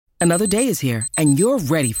Another day is here, and you're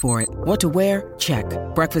ready for it. What to wear? Check.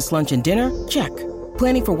 Breakfast, lunch, and dinner? Check.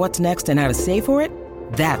 Planning for what's next and how to save for it?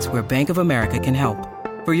 That's where Bank of America can help.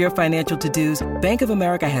 For your financial to-dos, Bank of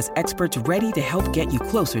America has experts ready to help get you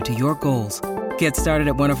closer to your goals. Get started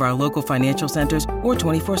at one of our local financial centers or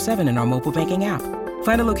 24/7 in our mobile banking app.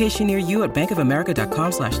 Find a location near you at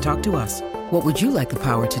bankofamerica.com/talktous. What would you like the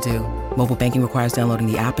power to do? Mobile banking requires downloading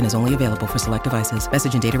the app and is only available for select devices.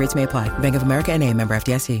 Message and data rates may apply. Bank of America N.A., member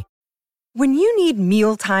FDIC. When you need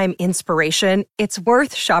mealtime inspiration, it's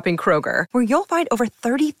worth shopping Kroger, where you'll find over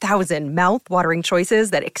 30,000 mouth-watering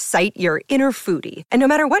choices that excite your inner foodie. And no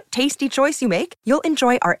matter what tasty choice you make, you'll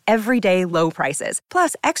enjoy our everyday low prices,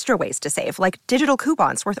 plus extra ways to save, like digital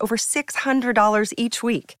coupons worth over $600 each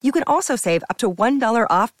week. You can also save up to $1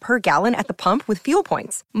 off per gallon at the pump with fuel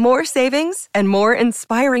points. More savings and more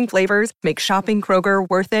inspiring flavors make shopping Kroger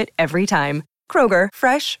worth it every time. Kroger,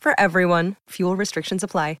 fresh for everyone. Fuel restrictions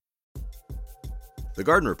apply. The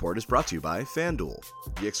Garden Report is brought to you by FanDuel,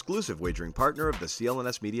 the exclusive wagering partner of the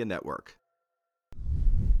CLNS Media Network.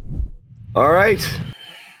 All right.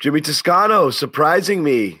 Jimmy Toscano surprising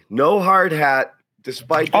me. No hard hat,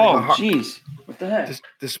 despite getting Oh, jeez. What the heck?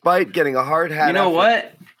 Despite getting a hard hat. You know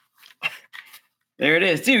what? There it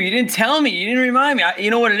is. Dude, you didn't tell me. You didn't remind me.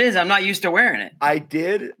 You know what it is? I'm not used to wearing it. I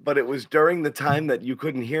did, but it was during the time that you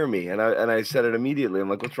couldn't hear me, and I said it immediately. I'm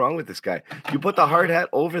like, what's wrong with this guy? You put the hard hat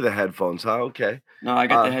over the headphones, huh? Okay. No, I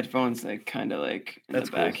got the headphones kind of in the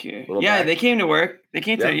back cool. here. Little Yeah, back. they came to work. They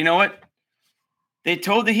came to, you know what? They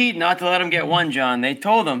told the Heat not to let them get one, John. They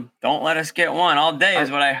told them, don't let us get one all day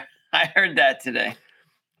is what I heard that today.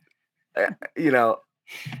 You know,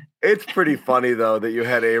 it's pretty funny, though, that you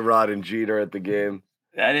had A-Rod and Jeter at the game.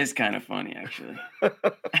 That is kind of funny, actually. It's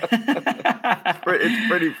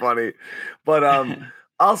pretty funny. But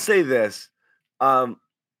I'll say this.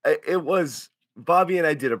 It was Bobby and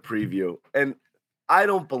I did a preview, and I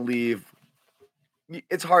don't believe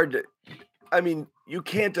it's hard to – I mean, you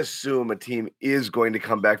can't assume a team is going to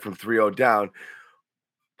come back from 3-0 down,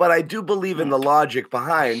 but I do believe in the logic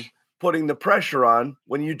behind putting the pressure on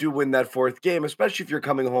when you do win that fourth game, especially if you're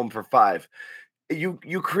coming home for 5.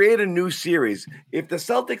 You create a new series. If the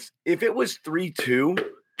Celtics, if it was 3-2,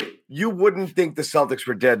 you wouldn't think the Celtics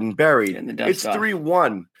were dead and buried. It's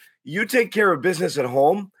 3-1. You take care of business at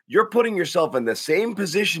home, you're putting yourself in the same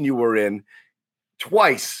position you were in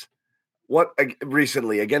twice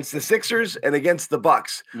recently against the Sixers and against the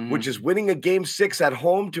Bucks, which is winning a game 6 at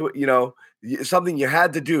home to, something you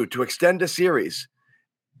had to do to extend a series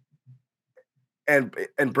and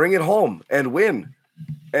bring it home and win.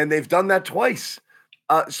 And they've done that twice.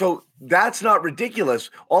 So that's not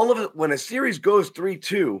ridiculous. All of it, when a series goes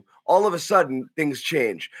 3-2, all of a sudden things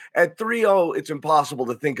change. At 3-0, it's impossible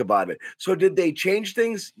to think about it. So did they change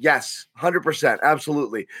things? Yes, 100%.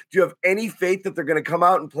 Absolutely. Do you have any faith that they're going to come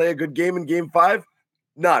out and play a good game in game 5?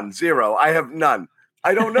 None. Zero. I have none.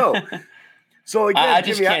 I don't know. So again, I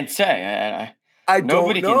just can't say.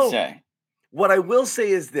 Nobody can say. What I will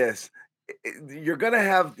say is this. You're going to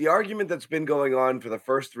have the argument that's been going on for the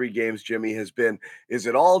first 3 games, Jimmy, has been, is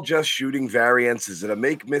it all just shooting variance? Is it a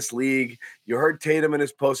make-miss league? You heard Tatum in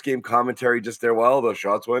his post-game commentary just there, well, the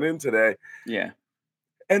shots went in today. Yeah.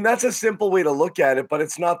 And that's a simple way to look at it, but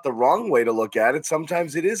it's not the wrong way to look at it.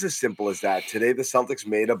 Sometimes it is as simple as that. Today, the Celtics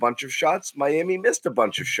made a bunch of shots. Miami missed a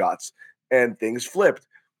bunch of shots, and things flipped.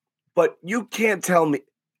 But you can't tell me,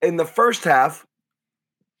 in the first half,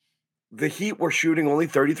 the Heat were shooting only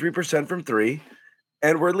 33% from 3,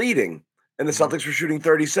 and were leading. And the Celtics were shooting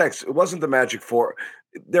 36. It wasn't the Magic 4.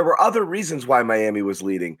 There were other reasons why Miami was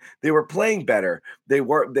leading. They were playing better. They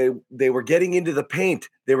were getting into the paint.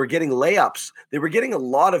 They were getting layups. They were getting a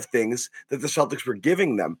lot of things that the Celtics were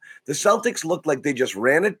giving them. The Celtics looked like they just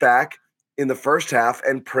ran it back in the first half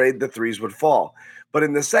and prayed the threes would fall. But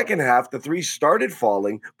in the second half, the threes started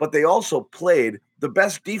falling, but they also played the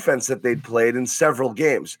best defense that they'd played in several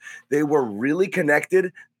games. They were really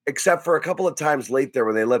connected, except for a couple of times late there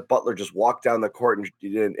when they let Butler just walk down the court and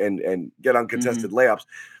get uncontested layups.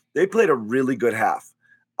 They played a really good half.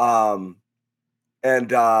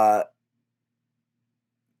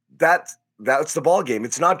 That's the ball game.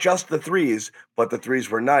 It's not just the threes, but the threes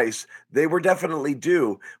were nice. They were definitely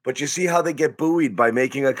due, but you see how they get buoyed by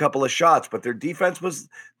making a couple of shots, but their defense was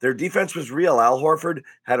real. Al Horford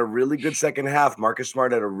had a really good second half. Marcus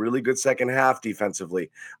Smart had a really good second half defensively.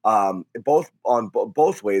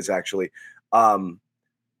 Both ways actually.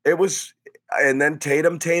 It was, and then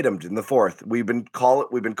Tatum'd in the fourth. We've been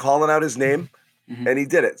calling out his name, and he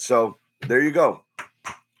did it. So there you go.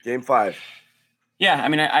 Game 5. Yeah, I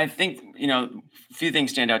mean, I think, a few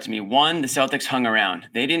things stand out to me. One, the Celtics hung around.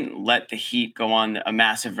 They didn't let the Heat go on a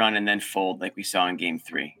massive run and then fold like we saw in Game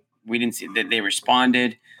 3. We didn't see that. They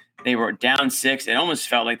responded. They were down 6. It almost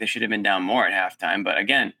felt like they should have been down more at halftime. But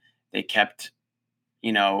again, they kept,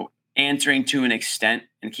 answering to an extent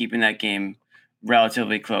and keeping that game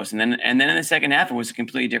relatively close. And then in the second half, it was a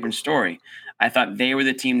completely different story. I thought they were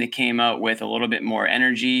the team that came out with a little bit more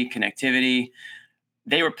energy, connectivity.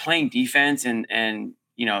 They were playing defense, and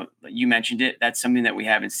you mentioned it. That's something that we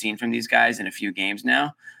haven't seen from these guys in a few games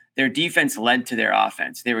now. Their defense led to their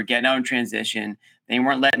offense. They were getting out in transition. They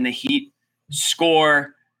weren't letting the Heat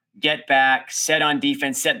score, get back, set on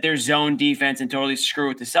defense, set their zone defense, and totally screw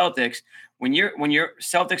with the Celtics. When your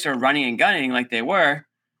Celtics are running and gunning like they were,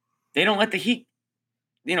 they don't let the Heat.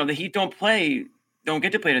 The Heat don't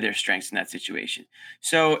get to play to their strengths in that situation.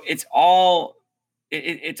 So it's all.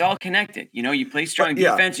 It's all connected. You play strong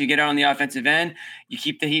defense, you get out on the offensive end, you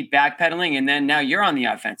keep the Heat backpedaling, and then now you're on the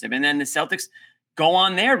offensive. And then the Celtics go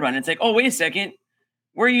on their run. It's like, oh, wait a second.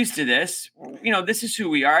 We're used to this. This is who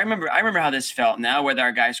we are. I remember how this felt now with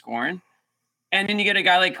our guy scoring. And then you get a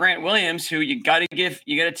guy like Grant Williams who you got to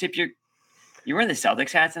tip your – you were in the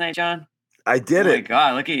Celtics hat tonight, John? I did it. Oh, my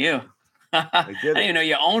God. Look at you. I didn't even know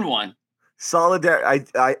you owned one. Solidarity.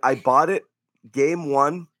 I bought it game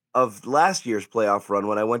 1 of last year's playoff run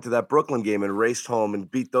when I went to that Brooklyn game and raced home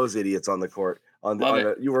and beat those idiots on the court.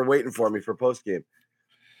 You were waiting for me for post game.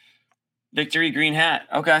 Victory green hat.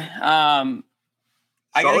 Okay.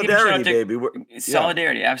 Solidarity, baby.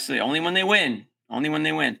 Solidarity, absolutely. Only when they win.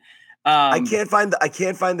 I can't find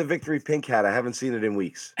the victory pink hat. I haven't seen it in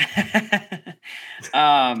weeks. I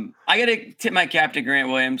got to tip my cap to Grant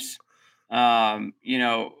Williams.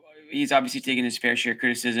 He's obviously taken his fair share of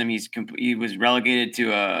criticism. He was relegated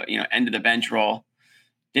to a end of the bench role.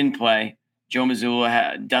 Didn't play. Joe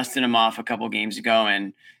Mazzulla dusted him off a couple games ago,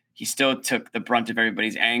 and he still took the brunt of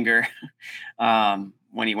everybody's anger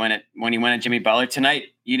when he went at Jimmy Butler tonight.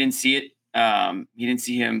 You didn't see it. You didn't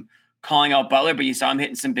see him calling out Butler, but you saw him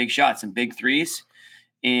hitting some big shots, some big threes.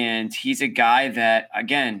 And he's a guy that,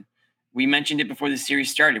 again, we mentioned it before the series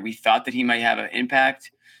started. We thought that he might have an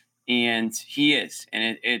impact. And he is,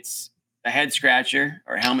 and it's a head scratcher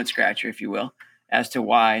or a helmet scratcher, if you will, as to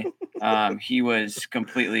why he was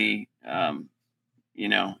completely,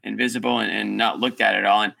 invisible and not looked at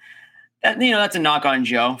all. And that, that's a knock on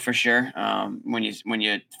Joe for sure. When you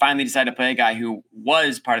finally decide to play a guy who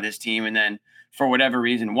was part of this team and then for whatever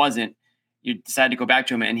reason wasn't, you decide to go back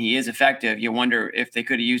to him and he is effective. You wonder if they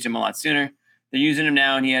could have used him a lot sooner. They're using him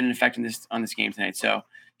now, and he had an effect on this game tonight. So.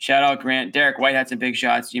 Shout out Grant. Derek White had some big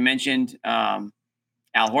shots. You mentioned Al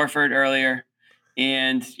Horford earlier,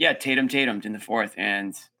 and Tatum in the fourth,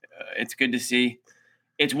 and it's good to see.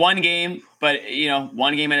 It's one game, but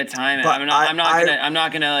one game at a time. But I'm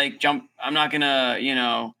not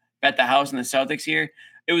gonna bet the house on the Celtics here.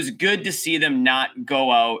 It was good to see them not go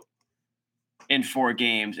out in 4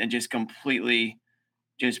 games and just completely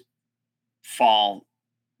just fall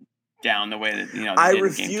down the way that I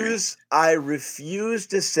refuse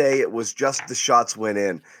to say it was just the shots went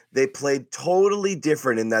in. They played totally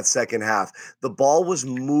different in that second half. The ball was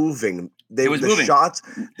moving. They were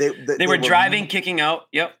driving, kicking out.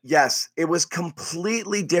 Yep. Yes, it was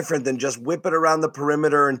completely different than just whip it around the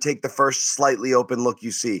perimeter and take the first slightly open look you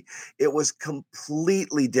see. It was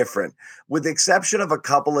completely different. With the exception of a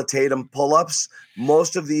couple of Tatum pull-ups,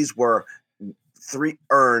 most of these were 3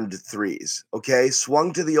 earned threes. Okay.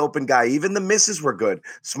 Swung to the open guy. Even the misses were good.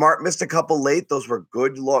 Smart missed a couple late. Those were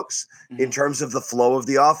good looks in terms of the flow of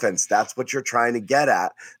the offense. That's what you're trying to get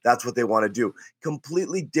at. That's what they want to do.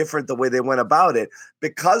 Completely different the way they went about it.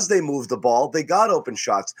 Because they moved the ball, they got open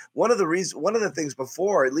shots. One of the things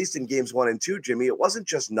before, at least in games 1 and 2, Jimmy, it wasn't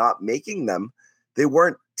just not making them. They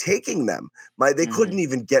weren't taking them. They couldn't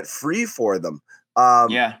even get free for them.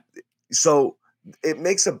 So it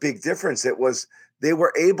makes a big difference. They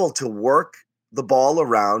were able to work the ball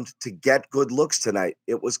around to get good looks tonight.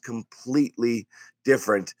 It was completely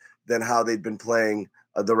different than how they'd been playing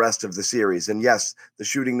the rest of the series. And yes, the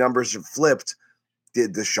shooting numbers have flipped.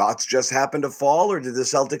 Did the shots just happen to fall, or did the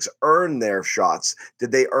Celtics earn their shots?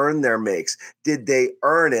 Did they earn their makes? Did they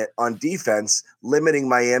earn it on defense, limiting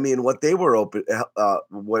Miami and what they were able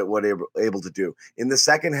to do? In the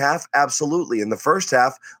second half, absolutely. In the first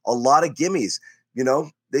half, a lot of gimmies.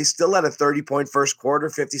 They still had a 30-point first quarter,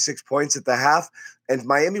 56 points at the half, and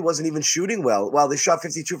Miami wasn't even shooting well. Well, they shot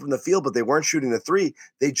 52 from the field, but they weren't shooting the 3.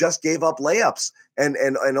 They just gave up layups and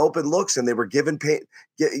open looks, and they were giving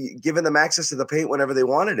them access to the paint whenever they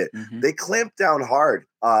wanted it. They clamped down hard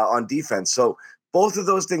on defense. So both of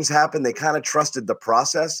those things happened. They kind of trusted the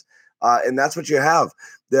process. And that's what you have.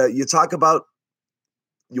 You talk about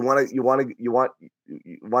you want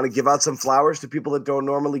to give out some flowers to people that don't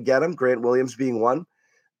normally get them. Grant Williams being one.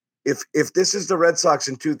 If this is the Red Sox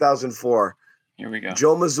in 2004, here we go.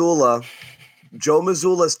 Joe Mazzulla's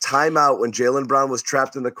timeout when Jaylen Brown was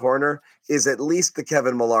trapped in the corner is at least the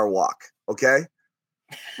Kevin Millar walk. Okay,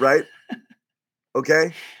 right?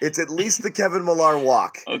 Okay, it's at least the Kevin Millar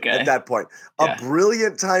walk. Okay. At that point, a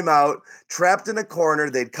brilliant timeout, trapped in a corner.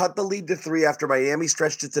 They'd cut the lead to 3 after Miami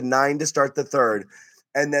stretched it to 9 to start the third,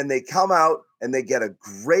 and then they come out and they get a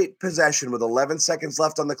great possession with 11 seconds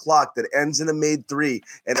left on the clock that ends in a made 3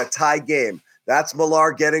 and a tie game. That's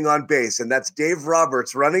Millar getting on base, and that's Dave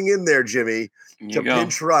Roberts running in there, Jimmy, to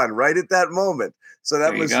pinch run right at that moment. So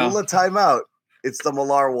that Mazzulla timeout. It's the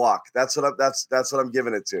Millar walk. That's what I'm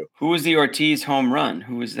giving it to. Who was the Ortiz home run?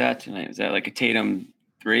 Who was that tonight? Was that like a Tatum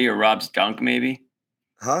 3 or Rob's dunk maybe?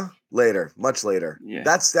 Huh? Later, much later. Yeah.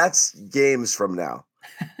 That's games from now.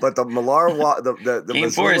 But the Millar walk, the game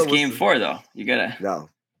Mazzulla 4 is game 4 though. You gotta. No.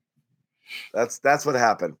 That's what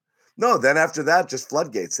happened. No, then after that, just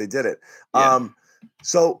floodgates. They did it. Yeah.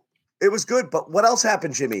 So it was good. But what else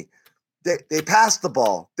happened, Jimmy? They passed the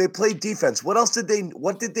ball. They played defense. What did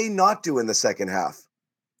they not do in the second half?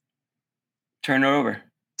 Turn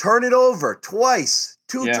it over twice.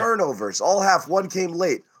 2 turnovers, all half. One came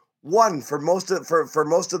late. One for most of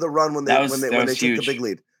the run when they took the big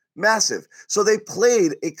lead. Massive. So they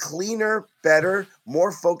played a cleaner, better,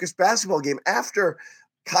 more focused basketball game after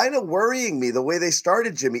kind of worrying me the way they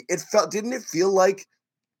started, Jimmy. Didn't it feel like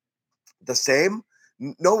the same?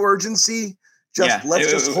 No urgency.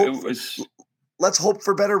 Let's hope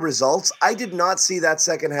for better results. I did not see that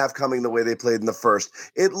second half coming the way they played in the first.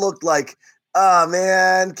 It looked like, oh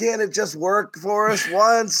man, can't it just work for us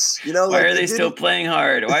once? Why are they still playing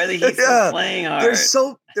hard? Why are the Heat still playing hard? They're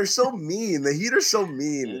so mean. The Heat are so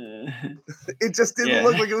mean. It just didn't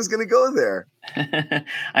look like it was going to go there.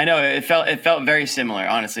 I know it felt very similar,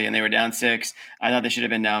 honestly. And they were down 6. I thought they should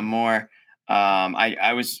have been down more.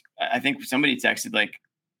 I think somebody texted like,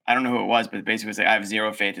 I don't know who it was, but basically it was like, I have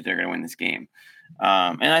zero faith that they're going to win this game.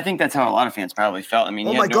 And I think that's how a lot of fans probably felt. I mean,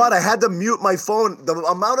 oh my God, I had to mute my phone. The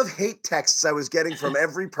amount of hate texts I was getting from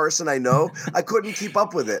every person I know, I couldn't keep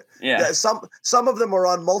up with it. Yeah. Some of them are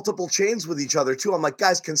on multiple chains with each other too. I'm like,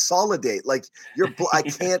 guys, consolidate. Like I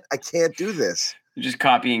can't do this. You're just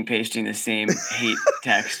copying, pasting the same hate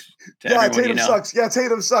text. Tatum sucks. Yeah,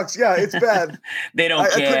 Tatum sucks. Yeah, it's bad. They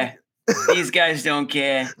don't care. These guys don't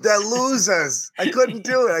care. They're losers. I couldn't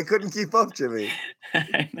do it. I couldn't keep up, Jimmy.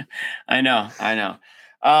 I know.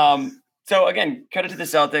 So again, cut it to the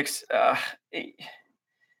Celtics.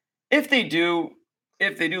 If they do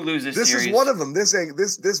lose this series, is one of them. This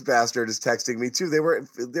bastard is texting me too. They were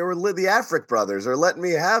the Afric brothers are letting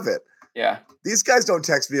me have it. Yeah. These guys don't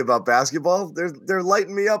text me about basketball. They're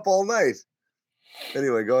lighting me up all night.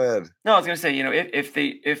 Anyway, go ahead. No, I was gonna say,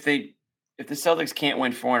 if the Celtics can't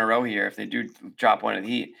win 4 in a row here, if they do drop one of the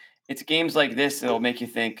Heat, it's games like this that'll make you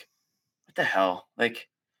think, what the hell? Like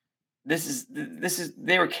this is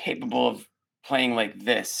they were capable of playing like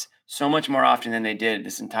this so much more often than they did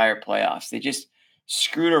this entire playoffs. They just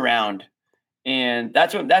screwed around. And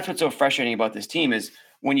that's what's so frustrating about this team is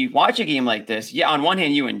when you watch a game like this, yeah, on one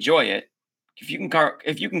hand you enjoy it. If you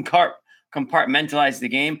can compartmentalize the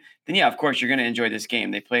game, then yeah, of course you're going to enjoy this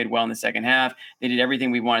game. They played well in the second half. They did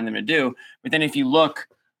everything we wanted them to do. But then if you look,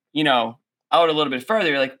 out a little bit further,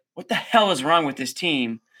 you're like, what the hell is wrong with this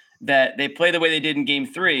team that they play the way they did in game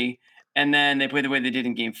 3 and then they play the way they did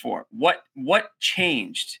in game 4? What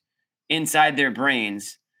changed inside their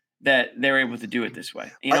brains that they're able to do it this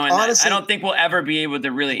way? Honestly, I don't think we'll ever be able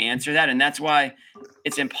to really answer that. And that's why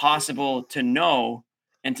it's impossible to know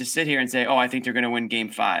and to sit here and say, oh, I think they're going to win game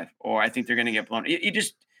 5 or I think they're going to get blown.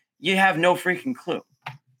 You have no freaking clue.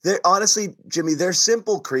 Honestly, Jimmy, they're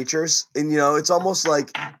simple creatures. And, it's almost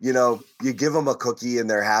like, you give them a cookie and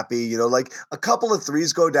they're happy, like a couple of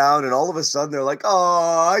threes go down and all of a sudden they're like,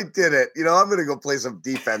 oh, I did it. I'm going to go play some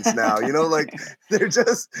defense now. Like they're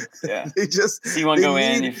just, they just see one go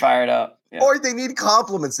in, you fire it up. Yeah. Or they need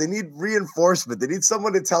compliments. They need reinforcement. They need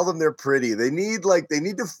someone to tell them they're pretty. They need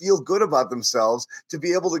to feel good about themselves to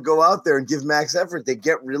be able to go out there and give max effort. They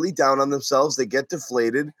get really down on themselves. They get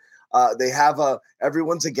deflated. They have a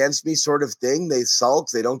everyone's against me sort of thing. They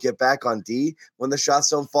sulk. They don't get back on D when the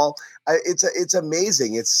shots don't fall. It's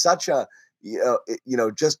amazing. It's such a,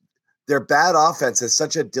 just their bad offense has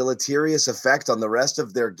such a deleterious effect on the rest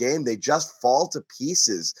of their game. They just fall to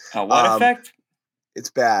pieces. What effect? It's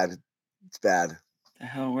bad. It's bad. The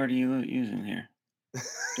hell word are you using here?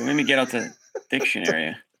 Don't let me get out the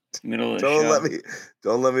dictionary. Middle of the show.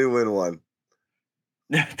 Don't let me win one.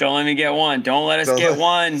 Don't let me get one. Don't let us get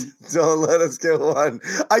one. Don't let us get one.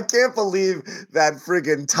 I can't believe that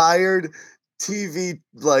friggin' tired TV,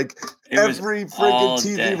 like every friggin'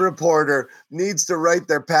 TV reporter needs to write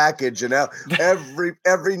their package, and now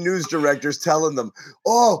every news director's telling them,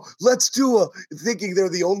 "Oh, let's do thinking they're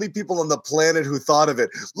the only people on the planet who thought of it.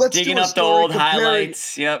 Let's digging do a up the story old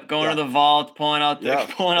highlights. Yep, going to the vault, pulling out.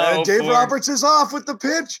 And Dave Roberts is off with the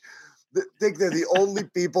pitch. Think they're the only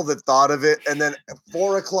people that thought of it, and then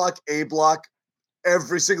 4 o'clock A block,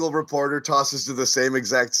 every single reporter tosses to the same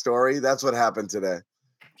exact story. That's what happened today.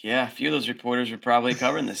 Yeah, a few of those reporters were probably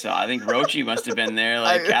covering this. I think Rochi must have been there,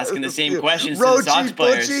 asking the same questions to the Sox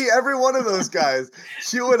players. Butchie, every one of those guys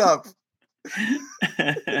queuing up.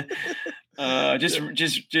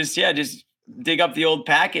 Just dig up the old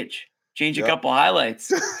package, change a couple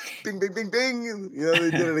highlights. Bing, bing, bing, bing.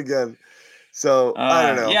 They did it again. So I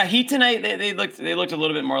don't know. Yeah, Heat tonight they looked a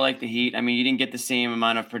little bit more like the Heat. I mean, you didn't get the same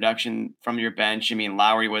amount of production from your bench. I mean,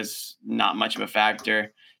 Lowry was not much of a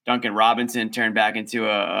factor. Duncan Robinson turned back into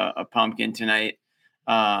a pumpkin tonight.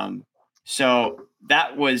 So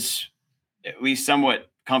that was at least somewhat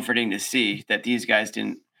comforting to see that these guys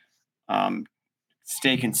didn't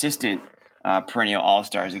stay consistent perennial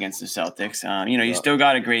all-stars against the Celtics. You still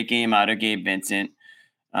got a great game out of Gabe Vincent.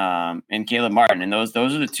 And Caleb Martin, and those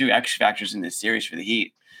are the two X factors in this series for the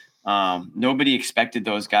Heat. Nobody expected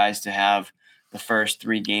those guys to have the first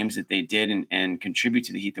 3 games that they did and contribute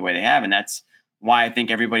to the Heat the way they have, and that's why I think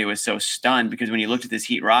everybody was so stunned, because when you looked at this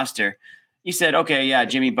Heat roster, you said, okay, yeah,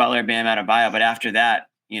 Jimmy Butler, Bam Adebayo, but after that,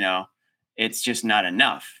 it's just not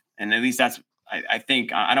enough. And at least that's I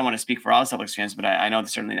think I don't want to speak for all Celtics fans, but I know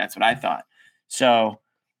certainly that's what I thought. So,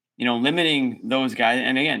 limiting those guys,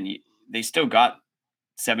 and again, they still got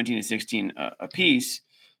 17 to 16 a piece.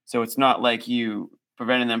 So it's not like you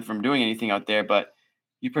prevented them from doing anything out there, but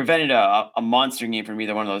you prevented a monster game from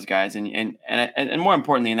either one of those guys. And more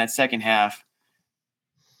importantly, in that second half,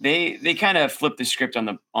 they kind of flipped the script on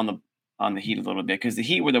the Heat a little bit, because the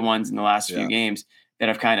Heat were the ones in the last few games that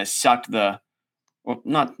have kind of sucked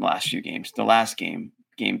not the last few games, the last game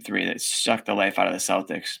 3, that sucked the life out of the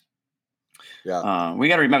Celtics. Yeah. We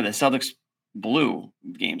got to remember the Celtics blew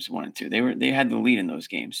games 1 and 2. They had the lead in those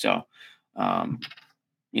games. So,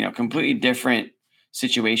 completely different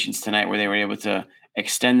situations tonight where they were able to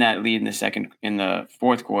extend that lead in the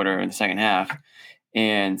fourth quarter, in the second half,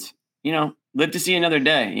 and live to see another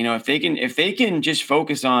day. If they can just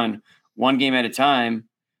focus on one game at a time,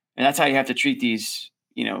 and that's how you have to treat these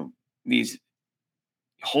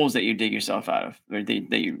holes that you dig yourself out of, or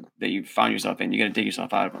that you found yourself in. You got to dig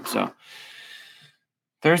yourself out of them. So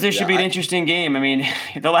Thursday should be an interesting game. I mean,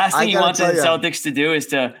 the last thing you want the Celtics to do is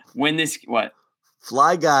to win this. What?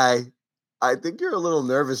 Fly Guy, I think you're a little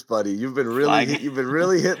nervous, buddy. You've been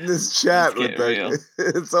really hitting this chat with that.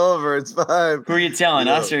 It's over. It's fine. Who are you telling,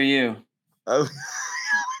 us or you? Who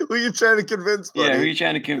are you trying to convince, buddy? Yeah, who are you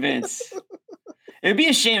trying to convince? It would be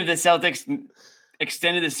a shame if the Celtics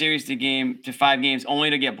extended the series to 5 games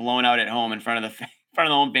only to get blown out at home in front of the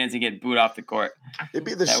home fans and get booed off the court. It'd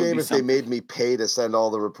be shame if they made me pay to send all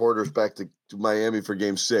the reporters back to Miami for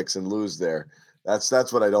Game 6 and lose there. That's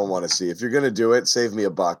what I don't want to see. If you're going to do it, save me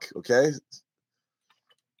 $1, okay?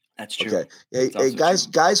 That's true. Okay. Hey,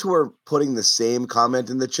 guys who are putting the same comment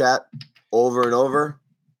in the chat over and over,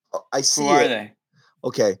 I see it. Who are they?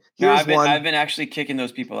 Okay, here's one. I've been actually kicking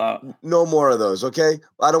those people out. No more of those, okay?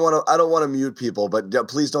 I don't want to mute people, but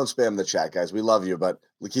please don't spam the chat, guys. We love you, but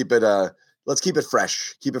we keep it let's keep it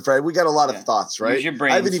fresh. Keep it fresh. We got a lot of thoughts, right? Use your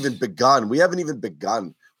brains. I haven't even begun. We haven't even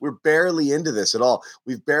begun. We're barely into this at all.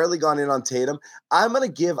 We've barely gone in on Tatum.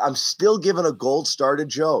 I'm still giving a gold star to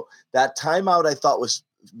Joe. That timeout I thought was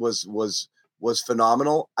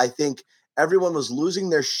phenomenal. I think everyone was losing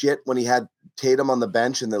their shit when he had Tatum on the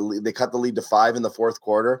bench and they cut the lead to 5 in the fourth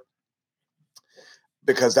quarter,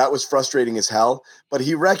 because that was frustrating as hell. But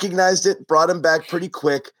he recognized it, brought him back pretty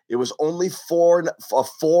quick. It was only a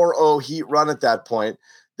 4-0 Heat run at that point.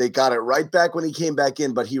 They got it right back when he came back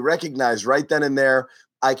in, but he recognized right then and there,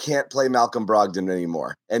 I can't play Malcolm Brogdon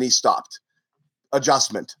anymore. And he stopped.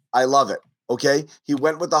 Adjustment. I love it. Okay. He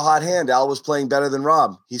went with the hot hand. Al was playing better than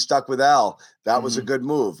Rob. He stuck with Al. That was a good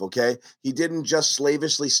move. Okay. He didn't just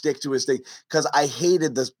slavishly stick to his thing, because I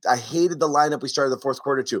hated the lineup we started the fourth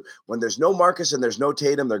quarter to. When there's no Marcus and there's no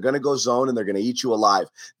Tatum, they're going to go zone and they're going to eat you alive.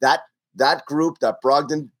 That group, that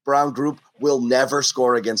Brogdon Brown group, will never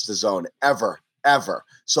score against the zone ever.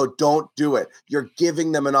 So don't do it. You're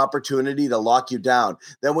giving them an opportunity to lock you down.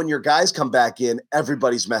 Then when your guys come back in,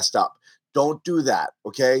 everybody's messed up. Don't do that,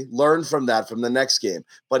 okay? Learn from that from the next game.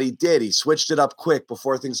 But he did. He switched it up quick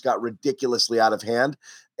before things got ridiculously out of hand.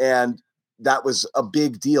 And that was a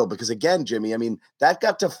big deal because, again, Jimmy, I mean, that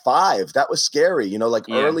got to 5. That was scary,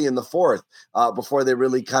 early in the fourth, before they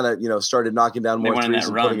really kind of, started knocking down more threes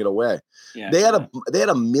and putting it away. Yeah, they had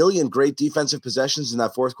a million great defensive possessions in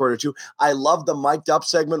that fourth quarter too. I love the mic'd up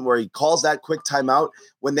segment where he calls that quick timeout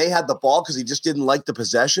when they had the ball because he just didn't like the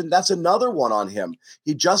possession. That's another one on him.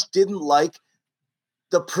 He just didn't like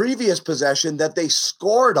the previous possession that they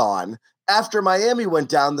scored on after Miami went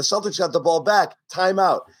down. The Celtics got the ball back.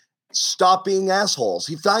 Timeout. Stop being assholes.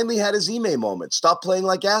 He finally had his Ime moment. Stop playing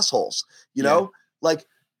like assholes. Go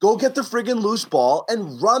get the friggin' loose ball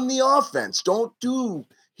and run the offense.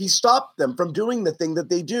 He stopped them from doing the thing that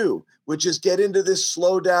they do, which is get into this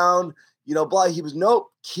slow down, blah. He was,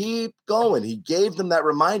 nope, keep going. He gave them that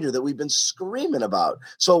reminder that we've been screaming about.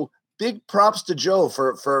 So big props to Joe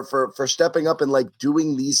for stepping up and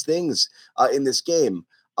doing these things in this game.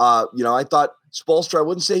 I thought Spoelstra, I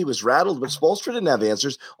wouldn't say he was rattled, but Spoelstra didn't have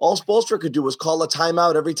answers. All Spoelstra could do was call a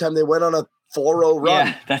timeout every time they went on a 4-0 run.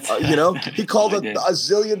 Yeah, that's he called a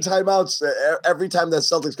zillion timeouts every time the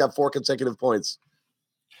Celtics got 4 consecutive points.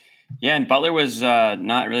 Yeah, and Butler was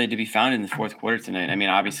not really to be found in the fourth quarter tonight. I mean,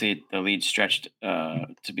 obviously the lead stretched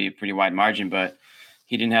to be a pretty wide margin, but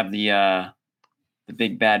he didn't have the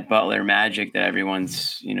big bad Butler magic that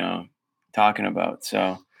everyone's talking about.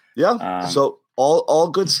 So yeah, so all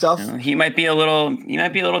good stuff. He might be a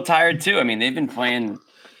little tired too. I mean, they've been playing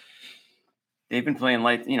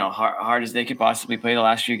hard as they could possibly play the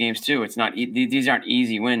last few games too. It's not these aren't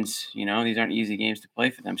easy wins. These aren't easy games to play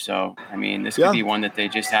for them. So I mean, this could be one that they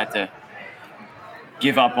just had to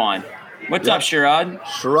give up on. What's up, Sherrod?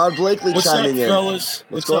 Sherrod Blakely chiming in. Fellas?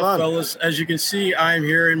 What's going up, on? fellas? As you can see, I'm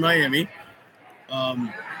here in Miami.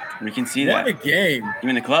 We can see that. What a game! You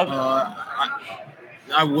in the club?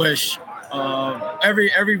 I wish. Every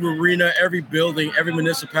arena, every building, every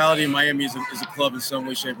municipality in Miami is a club in some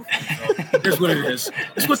way, shape, or form. So here's what it is.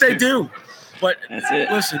 It's what they do. But that's it.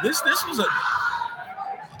 Listen, this was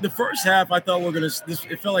the first half. I thought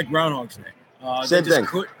it felt like Groundhog's Day. Same thing.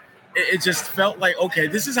 It just felt like, okay,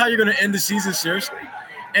 this is how you're going to end the season, seriously.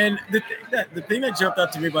 And the thing that jumped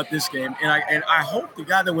out to me about this game, and I hope to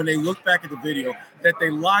God that when they look back at the video, that they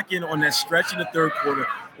lock in on that stretch in the third quarter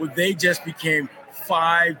where they just became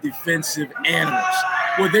 5 defensive animals,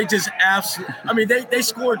 where they just absolutely, I mean, they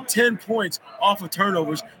scored 10 points off of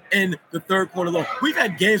turnovers in the third quarter alone. We've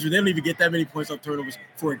had games where they don't even get that many points off turnovers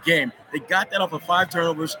for a game. They got that off of 5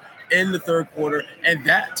 turnovers in the third quarter, and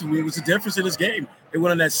that, to me, was the difference in this game. They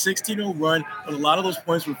went on that 16-0 run, but a lot of those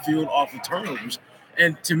points were fueled off of turnovers.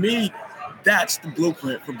 And to me, that's the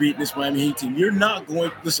blueprint for beating this Miami Heat team. You're not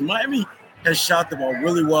going – listen, Miami has shot the ball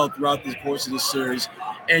really well throughout the course of this series,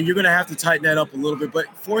 and you're going to have to tighten that up a little bit. But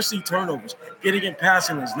forcing turnovers, getting in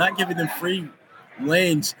passing lanes, not giving them free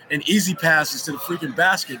lanes and easy passes to the freaking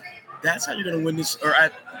basket, that's how you're going to win this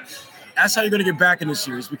that's how you're going to get back in this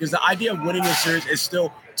series, because the idea of winning this series is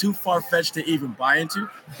still too far-fetched to even buy into,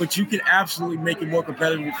 but you can absolutely make it more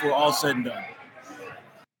competitive before all said and done.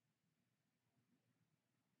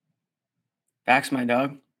 Bax, my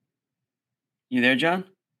dog. You there, John?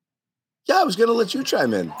 Yeah, I was going to let you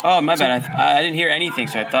chime in. Oh, my bad. I didn't hear anything,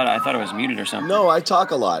 so I thought it was muted or something. No, I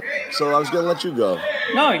talk a lot, so I was going to let you go.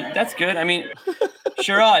 No, that's good. I mean,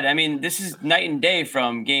 Sherrod, I mean, this is night and day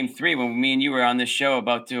from Game 3 when me and you were on this show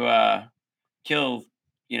about to kill,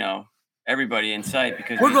 everybody in sight,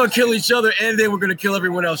 because we're going to kill each other, and then we're going to kill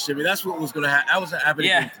everyone else, Jimmy. That's what was going to happen. That was happening.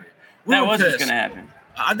 Yeah, that was what's going to happen.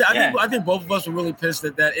 I think both of us were really pissed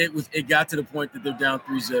that it got to the point that they're down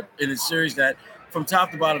 3-0 in a series that, from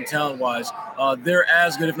top to bottom, talent-wise, they're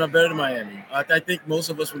as good, if not better, than Miami. I think most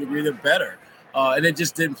of us would agree they're better, and it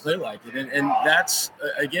just didn't play like it. And that's,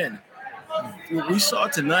 again, what we saw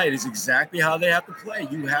tonight is exactly how they have to play.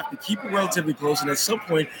 You have to keep it relatively close, and at some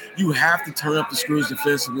point, you have to turn up the screws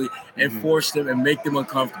defensively and force them and make them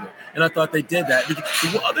uncomfortable. And I thought they did that.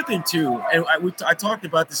 The other thing, too, and I talked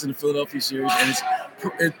about this in the Philadelphia series,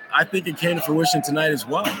 and I think it came to fruition tonight as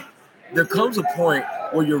well. There comes a point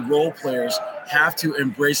where your role players have to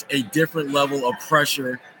embrace a different level of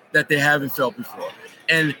pressure that they haven't felt before.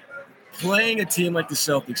 And playing a team like the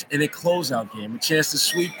Celtics in a closeout game, a chance to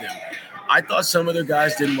sweep them, I thought some of their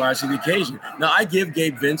guys didn't rise to the occasion. Now, I give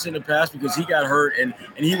Gabe Vincent a pass because he got hurt and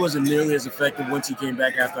he wasn't nearly as effective once he came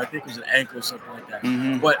back after, I think it was an ankle or something like that.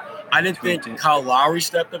 Mm-hmm. But I didn't think Kyle Lowry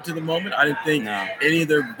stepped up to the moment. I didn't think any of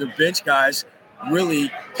their bench guys really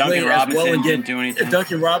played as well and didn't do anything.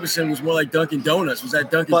 Duncan Robinson was more like Dunkin' Donuts. Was that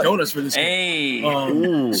Dunkin' Donuts for this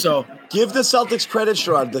game? So give the Celtics credit,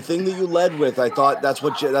 Sherrod. The thing that you led with, I thought that's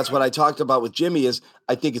what I talked about with Jimmy is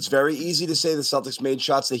I think it's very easy to say the Celtics made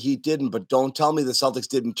shots the Heat didn't, but don't tell me the Celtics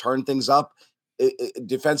didn't turn things up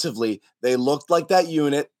defensively, they looked like that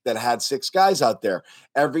unit that had 6 guys out there.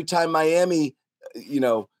 Every time Miami,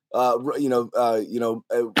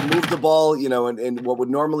 moved the ball, and what would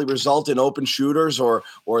normally result in open shooters or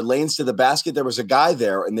lanes to the basket, there was a guy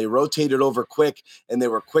there, and they rotated over quick, and they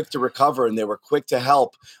were quick to recover, and they were quick to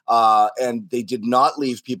help, and they did not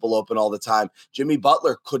leave people open all the time. Jimmy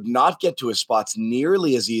Butler could not get to his spots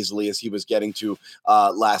nearly as easily as he was getting to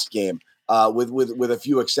last game. With a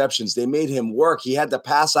few exceptions, they made him work. He had to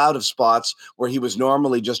pass out of spots where he was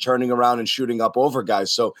normally just turning around and shooting up over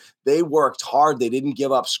guys. So they worked hard. They didn't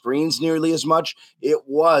give up screens nearly as much. It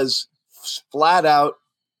was flat out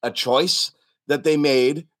a choice that they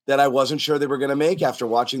made that I wasn't sure they were going to make after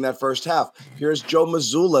watching that first half. Here's Joe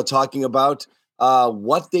Mazzulla talking about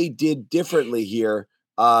what they did differently here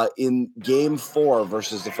in game 4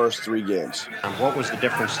 versus the first 3 games. What was the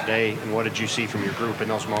difference today, and what did you see from your group in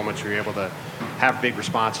those moments where you were able to have big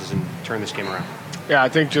responses and turn this game around? Yeah, I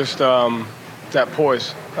think just that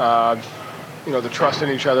poise, the trust in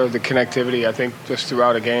each other, the connectivity. I think just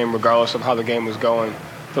throughout a game, regardless of how the game was going,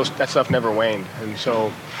 that stuff never waned. And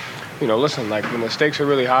so, listen, like when the stakes are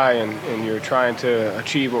really high and you're trying to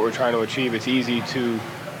achieve what we're trying to achieve, it's easy to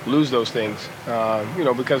lose those things,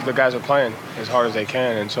 because the guys are playing as hard as they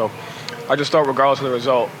can. And so I just thought regardless of the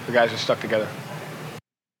result, the guys just stuck together.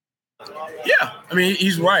 Yeah, I mean,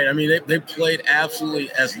 he's right. I mean, they played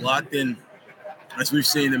absolutely as locked in as we've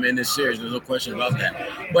seen them in this series. There's no question about that.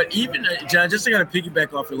 But even, John, just to kind of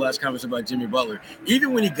piggyback off your last comments about Jimmy Butler,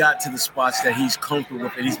 even when he got to the spots that he's comfortable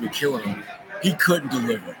with and he's been killing them, he couldn't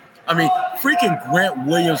deliver. I mean, freaking Grant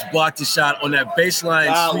Williams blocked his shot on that baseline.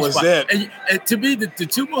 That was spot. It. And to me, the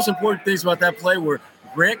 2 most important things about that play were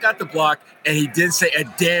Grant got the block, and he didn't say a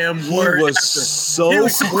damn word. He was so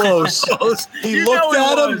close. He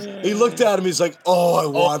looked at him. He's like, "Oh, I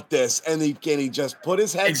want this," and he just put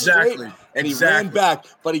his head straight, and he ran back.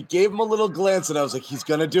 But he gave him a little glance, and I was like, "He's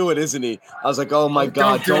gonna do it, isn't he?" I was like, "Oh my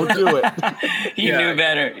God, don't do it." He knew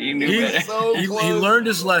better. He's so close. He learned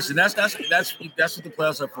his lesson. That's what the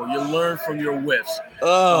playoffs are for. You learn from your whiffs.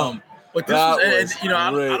 But this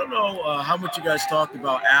I don't know how much you guys talked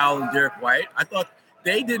about Al and Derek White. I thought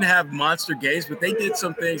they didn't have monster games, but they did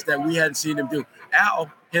some things that we hadn't seen them do. Al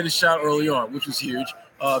hit a shot early on, which was huge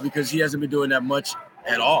because he hasn't been doing that much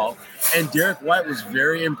at all. And Derek White was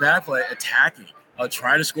very impactful at attacking,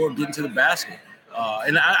 trying to score, getting to the basket.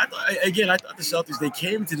 And I thought the Celtics, they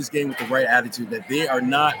came into this game with the right attitude that they are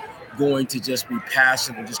not going to just be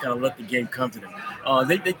passive and just kind of let the game come to them.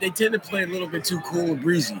 They tend to play a little bit too cool and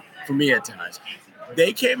breezy for me at times.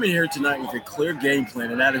 They came in here tonight with a clear game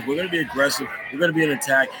plan, and that is we're going to be aggressive, we're going to be in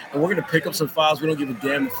attack, and we're going to pick up some fouls. We don't give a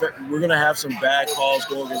damn. We're going to have some bad calls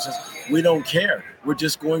go against us. We don't care. We're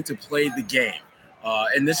just going to play the game.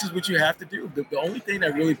 And this is what you have to do. The only thing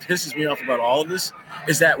that really pisses me off about all of this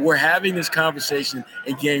is that we're having this conversation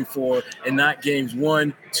in game 4 and not games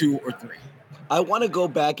 1, 2, or 3. I want to go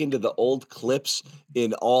back into the old clips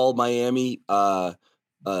in all Miami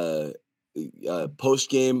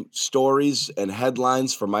post-game stories and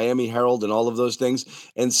headlines for Miami Herald and all of those things,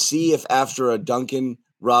 and see if after a Duncan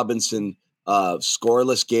Robinson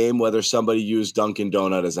scoreless game, whether somebody used Dunkin'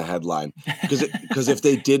 Donut as a headline. Because if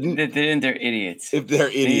they didn't, they're idiots. If they're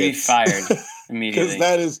idiots, they'd be fired immediately.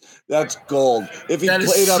 Because that's gold. If he that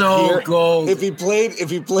played up so here, gold. if he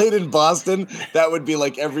played in Boston, that would be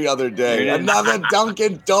like every other day. Another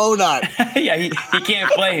Dunkin' Donut. Yeah, he can't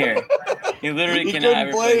play here. He literally cannot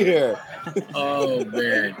ever play here. Oh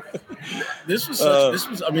man, this was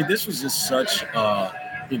just such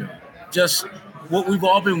just what we've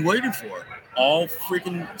all been waiting for all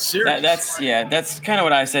freaking series. That's kind of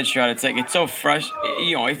what I said, Stroud. It's like it's so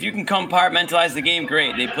frustrating. If you can compartmentalize the game,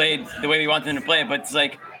 great. They played the way we want them to play, but it's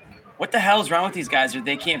like, what the hell's wrong with these guys? Or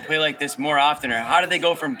they can't play like this more often? Or how did they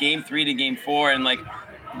go from game 3 to game 4? And like,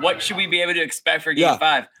 what should we be able to expect for game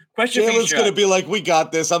 5? Question for you, Jalen's going to be like, we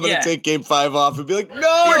got this. I'm going to take game 5 off and be like,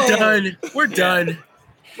 no, we're done.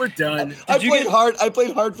 We're done. I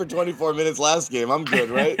played hard for 24 minutes last game. I'm good,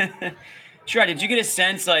 right? Sure. Did you get a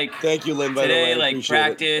sense, like, thank you, Lynn, today, like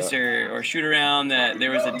practice or shoot around, that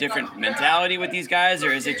there was a different mentality with these guys,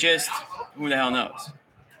 or is it just who the hell knows?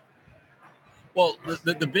 Well,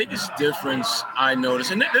 the biggest difference I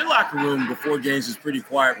noticed, and their locker room before games is pretty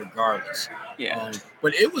quiet regardless. Yeah.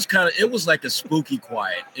 But it was like a spooky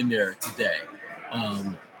quiet in there today.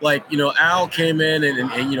 Al came in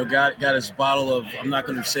and got his bottle of, I'm not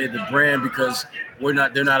going to say the brand because they're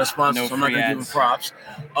not a sponsor, so I'm not going to give him props.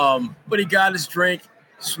 But he got his drink,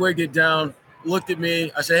 swigged it down, looked at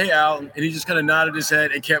me. I said, "Hey, Al," and he just kind of nodded his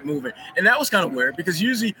head and kept moving. And that was kind of weird because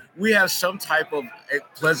usually we have some type of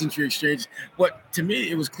pleasantry exchange. But to me,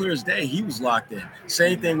 it was clear as day. He was locked in.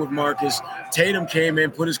 Same thing with Marcus. Tatum came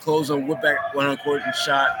in, put his clothes on, went back, went on court and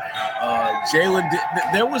shot. Jalen,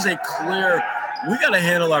 there was a clear, we got to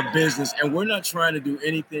handle our business, and we're not trying to do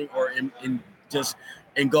anything or just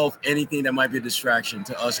engulf anything that might be a distraction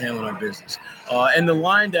to us handling our business. And the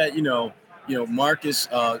line that, Marcus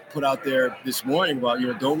put out there this morning about,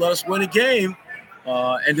 don't let us win a game.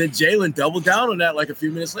 And then Jalen doubled down on that like a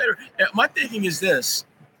few minutes later. And my thinking is this,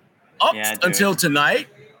 until tonight,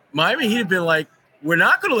 Miami Heat have been like, we're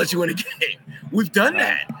not going to let you win a game. We've done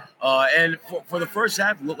that. And for the first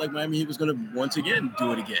half, it looked like Miami Heat was going to once again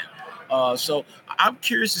do it again. So I'm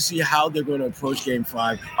curious to see how they're going to approach Game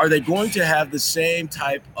 5. Are they going to have the same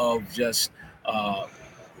type of just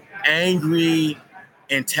angry,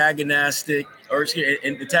 antagonistic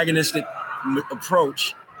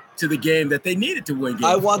approach to the game that they needed to win Game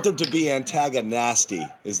 5? I want them to be antagonistic.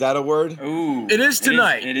 Is that a word? Ooh, it is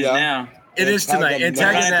tonight. It is now. It is tonight.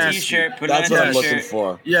 Antagonistic. That's what I'm looking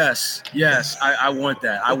for. Yes. I want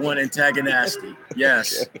that. I want antagonistic.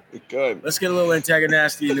 Yes. Okay, good. Let's get a little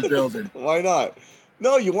antagonistic in the building. Why not?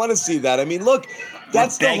 No, you want to see that. I mean, look,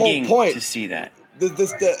 that's the whole point. To see that.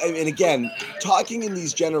 And again, talking in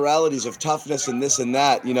these generalities of toughness and this and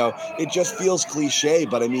that, it just feels cliche,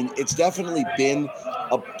 but I mean, it's definitely been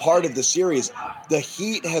a part of the series. The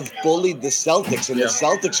Heat have bullied the Celtics, and the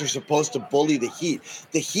Celtics are supposed to bully the Heat.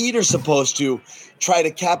 The Heat are supposed to try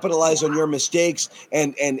to capitalize on your mistakes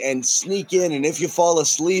and sneak in, and if you fall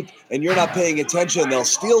asleep and you're not paying attention, they'll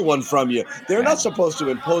steal one from you. They're not supposed to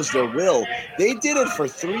impose their will. They did it for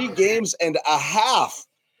 3 games and a half.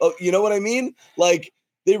 Oh, you know what I mean? Like,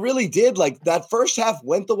 they really did. Like, that first half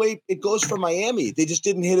went the way it goes for Miami. They just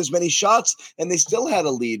didn't hit as many shots, and they still had a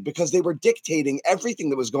lead because they were dictating everything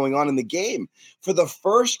that was going on in the game. For the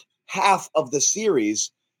first half of the series,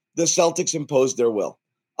 the Celtics imposed their will.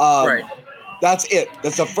 Right. That's it.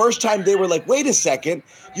 That's the first time they were like, wait a second.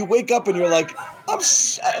 You wake up and you're like, I'm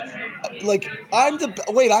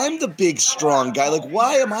the big, strong guy. Like,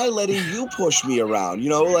 why am I letting you push me around?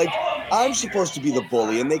 I'm supposed to be the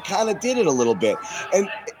bully. And they kind of did it a little bit. And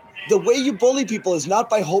the way you bully people is not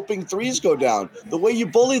by hoping threes go down. The way you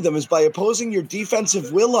bully them is by imposing your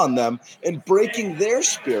defensive will on them and breaking their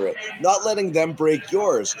spirit, not letting them break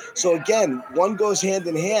yours. So again, one goes hand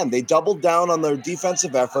in hand. They doubled down on their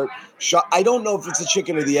defensive effort. I don't know if it's a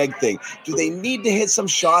chicken or the egg thing. Do they need to hit some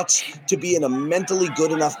shots to be in a mentally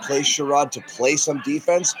good enough place, Sherrod, to play some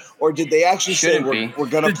defense? Or did they actually say we're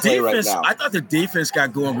going to play right now? I thought the defense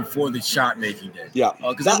got going before the shot making did. Yeah,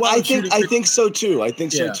 I think so too.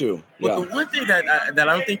 So too. But the one thing that I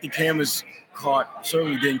don't think the cameras caught,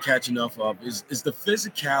 certainly didn't catch enough of, is the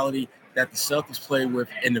physicality that the Celtics played with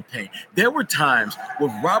in the paint. There were times where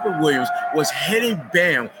Robert Williams was hitting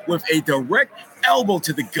Bam with a direct elbow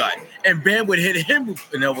to the gut, and Bam would hit him with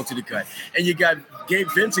an elbow to the gut. And you got Gabe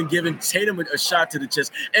Vincent giving Tatum a shot to the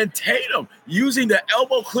chest, and Tatum using the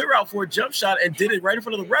elbow clear out for a jump shot and did it right in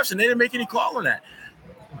front of the refs, and they didn't make any call on that.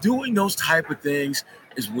 Doing those type of things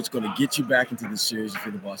is what's going to get you back into the series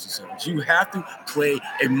for the Boston Celtics. You have to play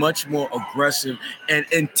a much more aggressive and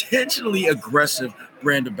intentionally aggressive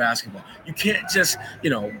brand of basketball. You can't just,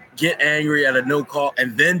 get angry at a no call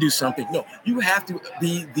and then do something. No, you have to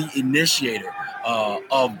be the initiator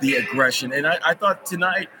of the aggression. And I thought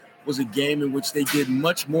tonight was a game in which they did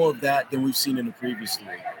much more of that than we've seen in the previous 3.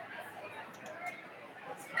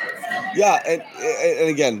 Yeah, and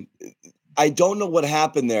again, I don't know what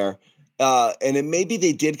happened there. And maybe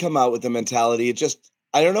they did come out with the mentality. It just,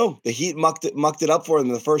 I don't know. The Heat mucked it up for them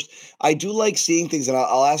in the first. I do like seeing things, and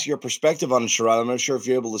I'll ask your perspective on it, Sherrod. I'm not sure if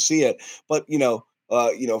you're able to see it, but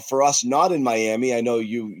for us not in Miami, I know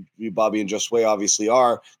you Bobby and Josue obviously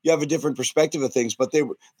are. You have a different perspective of things, but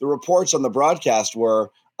the reports on the broadcast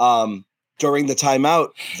were during the timeout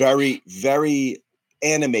very, very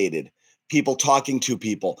animated. People talking to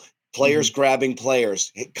people. Players grabbing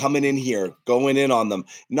players, coming in here, going in on them,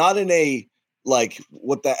 not in a like,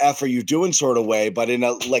 what the F are you doing sort of way, but in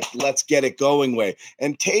a like, let's get it going way.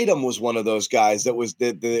 And Tatum was one of those guys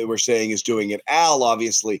that they were saying is doing it. Al,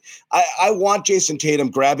 obviously. I want Jason Tatum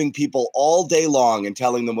grabbing people all day long and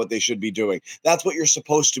telling them what they should be doing. That's what you're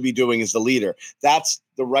supposed to be doing as the leader. That's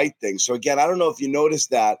the right thing. So again, I don't know if you noticed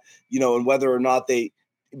that, and whether or not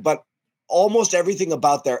but almost everything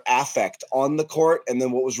about their affect on the court and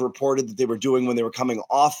then what was reported that they were doing when they were coming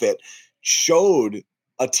off it showed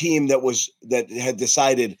a team that had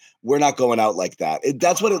decided we're not going out like that.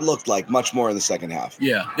 That's what it looked like much more in the second half.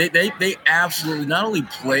 Yeah, they absolutely not only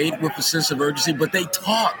played with a sense of urgency, but they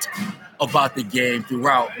talked about the game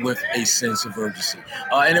throughout with a sense of urgency.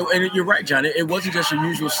 And you're right, John. It wasn't just your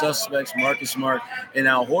usual suspects, Marcus Smart and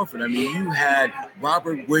Al Horford. I mean, you had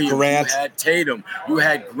Robert Williams, Grant. you had Tatum, you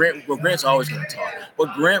had Grant. Well, Grant's always going to talk,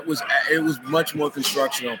 but Grant was much more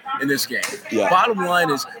constructional in this game. Yeah. Bottom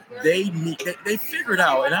line is they figured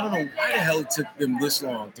out, and I don't know why the hell it took them this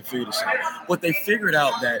long to figure this out, but they figured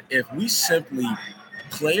out that if we simply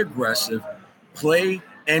play aggressive, play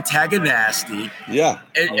antagonistic,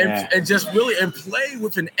 and just really and play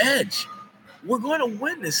with an edge, we're going to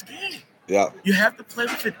win this game. Yeah, you have to play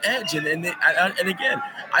with an edge, and again,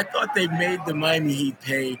 I thought they made the Miami Heat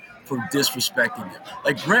pay for disrespecting them.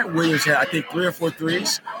 Like Grant Williams had, I think, 3 or 4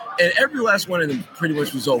 threes, and every last one of them pretty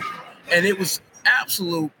much was open, and it was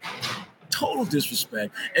absolute total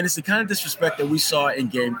disrespect, and it's the kind of disrespect that we saw in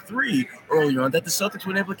Game 3 earlier on that the Celtics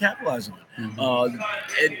weren't able to capitalize on.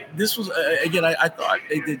 And this was again, I thought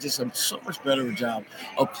they did just so much better a job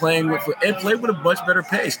of playing with a much better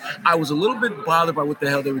pace. I was a little bit bothered by what the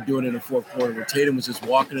hell they were doing in the fourth quarter, where Tatum was just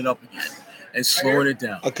walking it up again and slowing it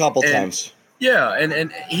down a couple times. Yeah,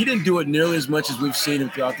 and he didn't do it nearly as much as we've seen him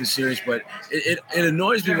throughout this series, but it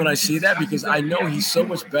annoys me when I see that, because I know he's so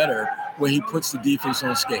much better when he puts the defense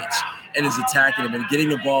on skates and is attacking him and getting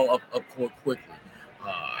the ball up court quickly.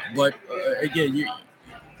 But again,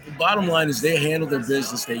 the bottom line is they handled their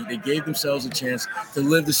business. They gave themselves a chance to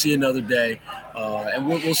live to see another day, and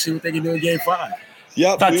we'll see what they can do in Game 5.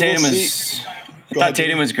 Yeah, I thought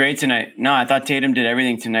Tatum was great tonight. No, I thought Tatum did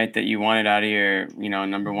everything tonight that you wanted out of your,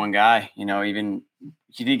 number one guy. Even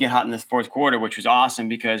he did get hot in this fourth quarter, which was awesome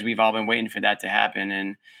because we've all been waiting for that to happen.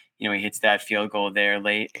 And, he hits that field goal there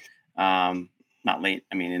late. Not late.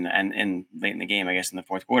 I mean, in late in the game, I guess, in the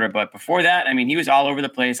fourth quarter. But before that, I mean, he was all over the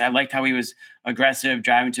place. I liked how he was aggressive,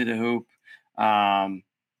 driving to the hoop. 11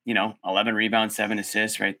 rebounds, 7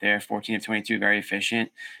 assists right there, 14 of 22, very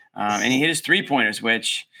efficient. And he hit his 3-pointers,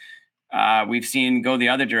 which we've seen go the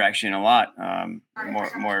other direction a lot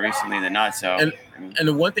more recently than not. So, and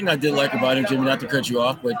the one thing I did like about him, Jimmy, not to cut you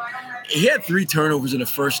off, but he had 3 turnovers in the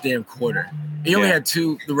first damn quarter. He only had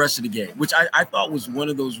 2 the rest of the game, which I thought was one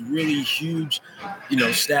of those really huge,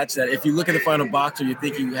 stats that if you look at the final boxer, you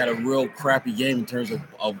think he had a real crappy game in terms of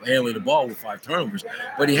handling the ball with 5 turnovers.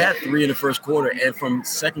 But he had 3 in the first quarter, and from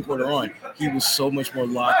second quarter on, he was so much more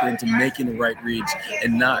locked into making the right reads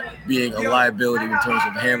and not being a liability in terms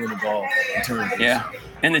of handling the ball in turnovers. Yeah.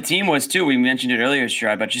 And the team was too. We mentioned it earlier,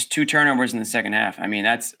 Sherrod, but just 2 turnovers in the second half. I mean,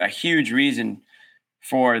 that's a huge reason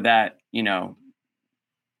for that,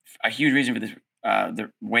 a huge reason for this,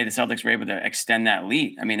 the way the Celtics were able to extend that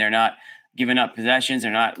lead. I mean, they're not giving up possessions.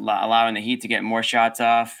 They're not allowing the Heat to get more shots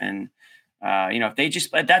off. And, if they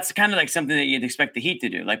just, that's kind of like something that you'd expect the Heat to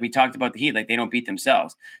do. Like we talked about the Heat, like they don't beat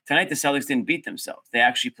themselves. Tonight, the Celtics didn't beat themselves. They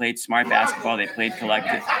actually played smart basketball. They played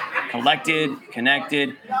collected,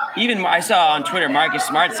 connected. Even I saw on Twitter, Marcus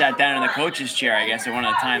Smart sat down in the coach's chair, I guess, at one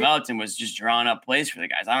of the timeouts and was just drawing up plays for the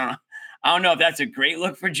guys. I don't know if that's a great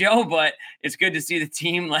look for Joe, but it's good to see the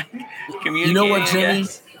team communicate. You know what, Jimmy?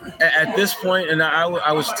 At this point, and I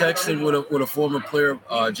was texting with a former player,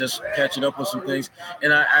 just catching up on some things,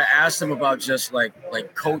 and I asked him about just like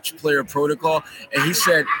coach player protocol, and he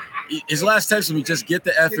said his last text to me, just get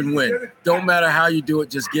the F and win. Don't matter how you do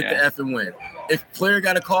it, just get the F and win. If player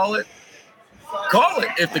got to call it.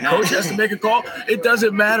 If the coach has to make a call, it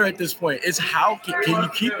doesn't matter at this point. It's how can you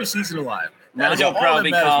keep your season alive? Now he'll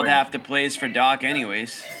probably called half the plays for Doc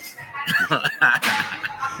anyways.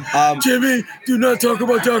 Jimmy, do not talk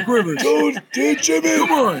about Doc Rivers. Dude, Jimmy.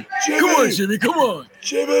 Come on, Jimmy. Come on.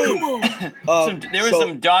 There was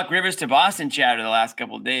some Doc Rivers to Boston chatter the last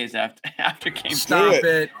couple of days after game. Stop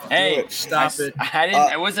it. Hey, stop it. I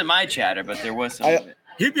didn't. It wasn't my chatter, but there was some of it.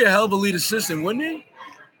 He'd be a hell of a lead assistant, wouldn't he?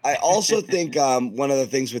 I also think one of the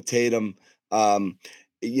things with Tatum, and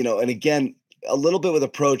again, a little bit with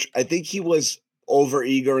approach, I think he was over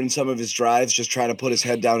eager in some of his drives, just trying to put his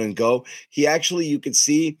head down and go. He actually, you could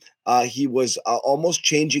see he was almost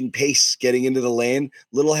changing pace, getting into the lane,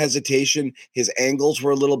 little hesitation. His angles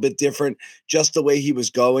were a little bit different, just the way he was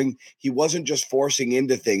going. He wasn't just forcing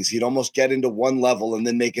into things. He'd almost get into one level and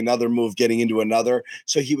then make another move, getting into another.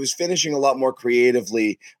 So he was finishing a lot more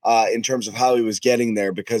creatively in terms of how he was getting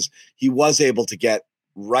there, because he was able to get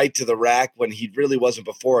right to the rack when he really wasn't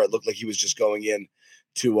before. It looked like he was just going in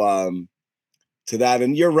to that.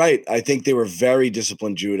 And you're right. I think they were very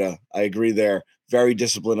disciplined, Judah. I agree there. Very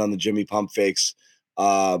disciplined on the Jimmy pump fakes,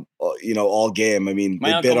 all game. I mean, my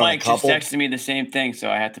they Uncle bid on Mike a couple. just texted me the same thing, so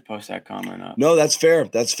I had to post that comment up. No, that's fair.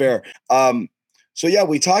 So yeah,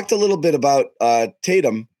 we talked a little bit about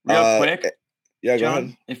Tatum. Real quick. Yeah, John, go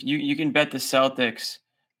ahead. If you can bet the Celtics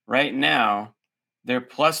right now They're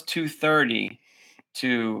plus 230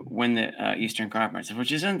 to win the Eastern Conference,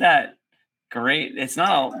 which isn't that great. That's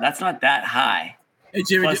not that high. Hey,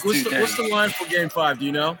 Jimmy, Plus what's the line for Game 5? Do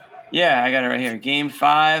you know? Yeah, I got it right here. Game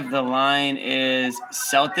 5, the line is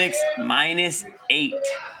Celtics -8.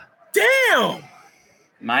 Damn!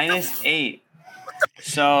 -8.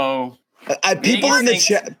 So people in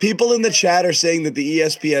the chat are saying that the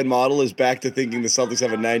ESPN model is back to thinking the Celtics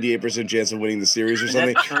have a 98% chance of winning the series or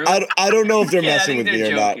something. I don't know if they're messing with me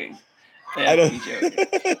or not. I don't.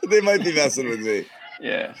 They might be messing with me.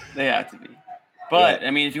 Yeah, they have to be. But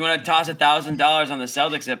I mean, if you want to toss $1,000 on the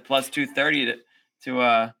Celtics at plus 230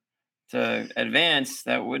 to advance,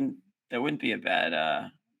 that wouldn't be a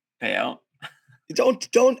bad payout.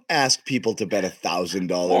 Don't ask people to bet $1,000.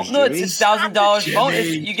 Well, no, it's $1,000 bonus.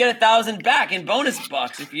 You get 1,000 back in bonus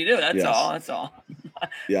bucks if you do. That's all.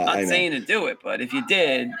 Yeah, I'm not saying to do it, but if you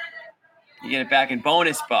did, you get it back in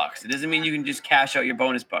bonus bucks. It doesn't mean you can just cash out your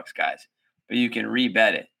bonus bucks, guys, but you can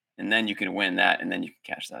rebet it, and then you can win that, and then you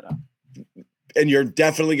can cash that out. And you're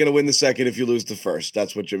definitely going to win the second if you lose the first.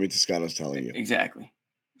 That's what Jimmy Toscano's telling you. Exactly.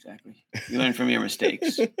 You learn from your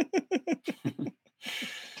mistakes.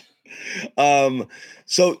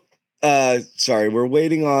 Sorry, we're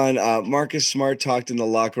waiting on Marcus Smart talked in the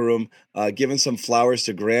locker room, giving some flowers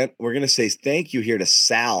to Grant. We're going to say thank you here to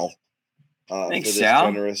Sal. Thanks, for this Sal.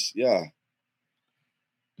 Generous. Yeah.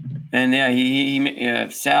 And he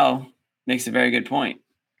Sal makes a very good point.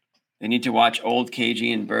 They need to watch old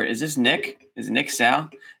KG and Bird. Is this Nick? Is Nick Sal?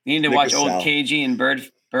 They need to watch old Sal. KG and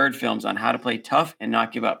Bird films on how to play tough and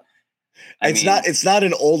not give up. It's not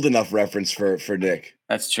an old enough reference for Nick.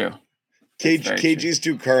 That's true. KG's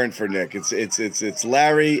too current for Nick. It's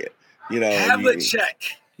Larry.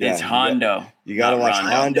 Havlicek. It's Hondo. You got to watch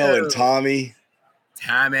Hondo and Tommy.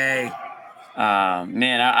 Man,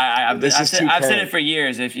 I've said it for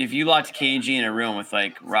years. If you locked KG in a room with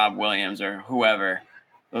like Rob Williams or whoever,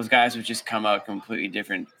 those guys would just come out completely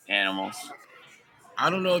different animals. I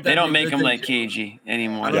don't know if they don't make them like KG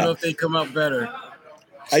anymore. I don't know if they come out better.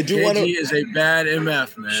 KG is a bad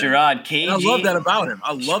MF, man. Sherrod, KG. And I love that about him.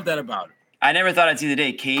 I never thought I'd see the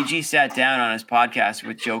day. KG sat down on his podcast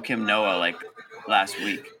with Joakim Noah like last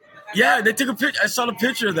week. Yeah, they took a picture. I saw the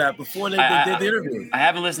picture of that before they did the interview. I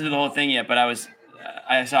haven't listened to the whole thing yet, but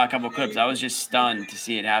I saw a couple clips. I was just stunned to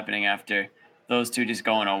see it happening after those two just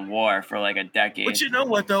going to war for like a decade. But you know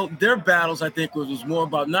what, though? Their battles, I think, was more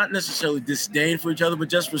about not necessarily disdain for each other, but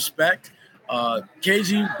just respect.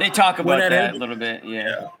 KG, they talk about that a little bit,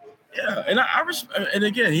 yeah. And and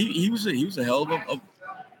again, he was a hell of a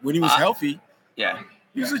when he was healthy. Yeah,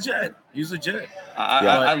 he was legit.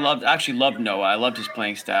 I loved Noah. I loved his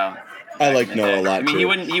playing style. I like Noah a lot. I mean, he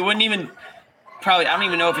wouldn't even probably. I don't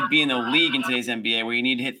even know if it'd be in the league in today's NBA where you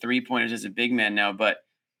need to hit 3-pointers as a big man now, but.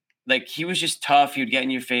 Like, he was just tough. He would get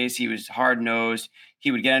in your face. He was hard-nosed.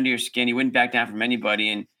 He would get under your skin. He wouldn't back down from anybody.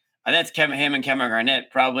 And I think him and Kevin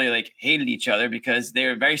Garnett probably, like, hated each other because they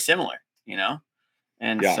were very similar,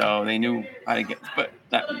 And so they knew how to get – but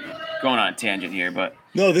going on a tangent here, but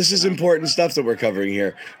 – No, this is important stuff that we're covering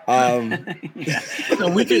here. No,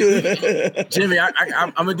 we can Jimmy, I'm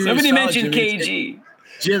going to do somebody mentioned Jimmy. KG.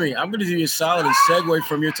 Jimmy, I'm going to do you a solid and segue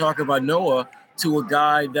from your talk about Noah – to a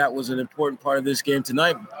guy that was an important part of this game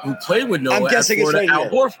tonight who played with Noah. I'm guessing it's right Al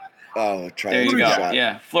here. Horford. Oh, try there to you go. shot.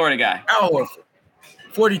 Yeah, Florida guy. Al Horford,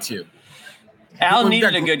 42. Al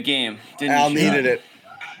needed a good game. Al needed it.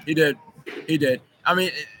 He did. I mean,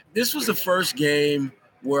 this was the first game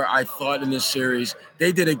where I thought in this series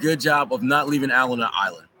they did a good job of not leaving Al on an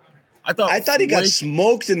island. I thought he got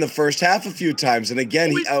smoked in the first half a few times, and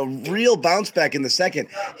again, a real bounce back in the second.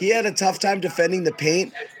 He had a tough time defending the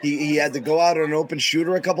paint. He had to go out on an open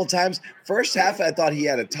shooter a couple times. First half, I thought he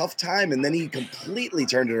had a tough time, and then he completely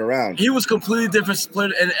turned it around. He was completely different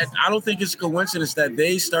split, and I don't think it's a coincidence that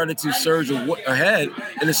they started to surge ahead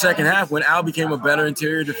in the second half when Al became a better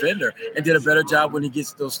interior defender and did a better job when he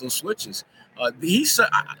gets those switches.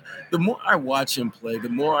 The more I watch him play, the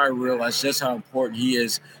more I realize just how important he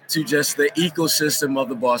is to just the ecosystem of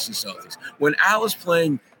the Boston Celtics. When Al is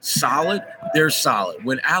playing solid, they're solid.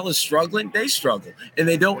 When Al is struggling, they struggle. And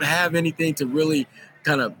they don't have anything to really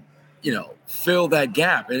kind of, fill that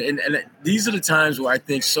gap. And these are the times where I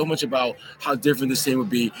think so much about how different this team would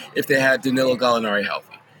be if they had Danilo Gallinari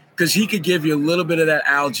healthy. Because he could give you a little bit of that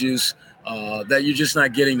Al juice that you're just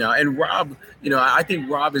not getting now. And Rob, I think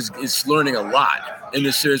Rob is learning a lot in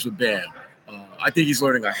this series with Bam. I think he's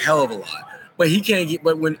learning a hell of a lot. But he can't get.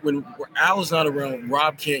 But when Al is not around,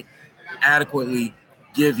 Rob can't adequately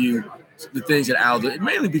give you the things that Al does.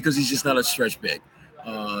 Mainly because he's just not a stretch big,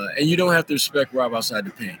 and you don't have to respect Rob outside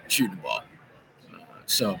the paint shooting the ball.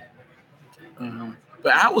 Mm-hmm.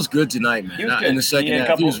 But Al was good tonight, man. He was good. In the second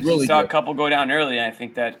half, he was really saw good. a couple go down early, and I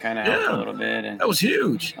think that kind of helped a little bit. And that was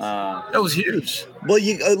huge. That was huge. Well,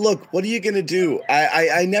 you look. What are you going to do?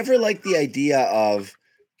 I never like the idea of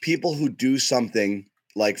people who do something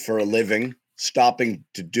like for a living stopping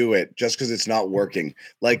to do it just because it's not working.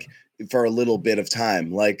 Like for a little bit of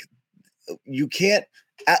time. Like you can't.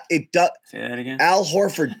 It does. Say that again. Al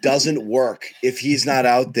Horford doesn't work if he's not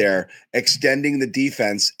out there extending the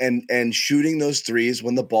defense and shooting those threes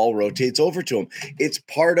when the ball rotates over to him. It's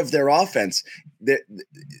part of their offense.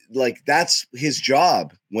 That's his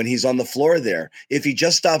job when he's on the floor there. If he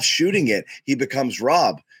just stops shooting it, he becomes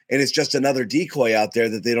Rob. And it's just another decoy out there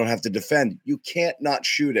that they don't have to defend. You can't not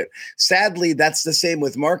shoot it. Sadly, that's the same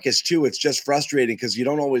with Marcus, too. It's just frustrating because you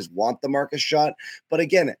don't always want the Marcus shot. But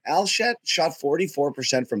again, Al shot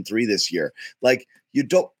 44% from three this year. Like,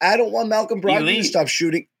 I don't want Malcolm Brogdon to stop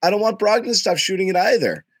shooting. I don't want Brogdon to stop shooting it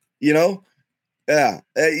either. You know? Yeah.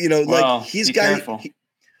 He's got.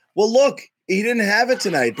 Well, look. He didn't have it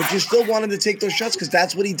tonight, but you still want him to take those shots because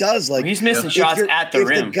that's what he does. Like he's missing shots at the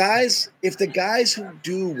rim. If the guys who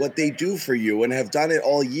do what they do for you and have done it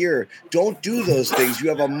all year don't do those things, you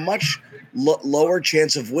have a much lower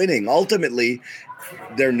chance of winning. Ultimately,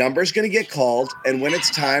 their number's going to get called, and when it's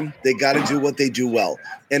time, they got to do what they do well.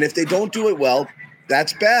 And if they don't do it well,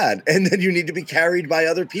 that's bad. And then you need to be carried by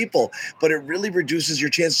other people. But it really reduces your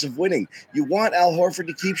chances of winning. You want Al Horford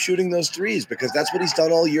to keep shooting those threes because that's what he's done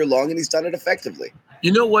all year long, and he's done it effectively.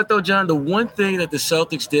 You know what, though, John? The one thing that the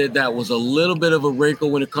Celtics did that was a little bit of a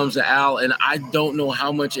wrinkle when it comes to Al, and I don't know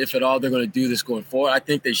how much, if at all, they're going to do this going forward. I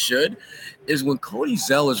think they should, is when Cody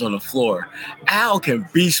Zeller's on the floor, Al can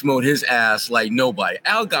beast mode his ass like nobody.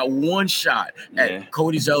 Al got one shot at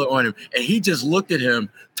Cody Zeller on him, and he just looked at him,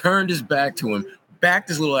 turned his back to him, backed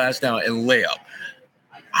his little ass down and lay up.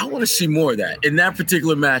 I want to see more of that in that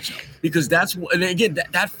particular matchup because and again,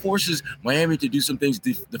 that forces Miami to do some things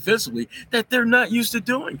defensively that they're not used to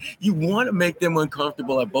doing. You want to make them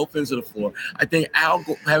uncomfortable at both ends of the floor. I think Al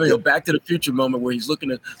having a back to the future moment where he's looking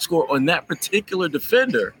to score on that particular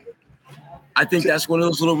defender, I think that's one of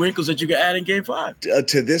those little wrinkles that you can add in Game 5.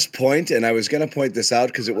 To this point, and I was going to point this out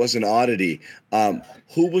because it was an oddity,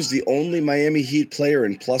 who was the only Miami Heat player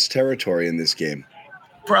in plus territory in this game?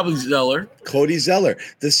 Probably Zeller. Cody Zeller.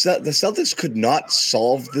 The Celtics could not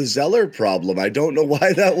solve the Zeller problem. I don't know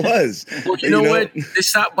why that was. Well, you know what? They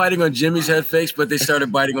stopped biting on Jimmy's head fakes, but they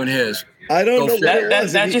started biting on his. I don't know what it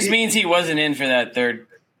was. That just means he wasn't in for that third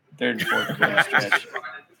and fourth quarter stretch.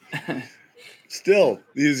 Still,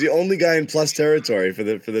 he was the only guy in plus territory for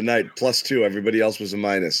the night. +2. Everybody else was a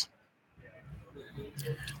minus.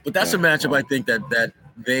 But that's a matchup I think that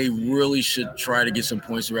they really should try to get some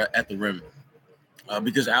points at the rim.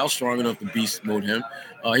 Because Al's strong enough to beast mode him.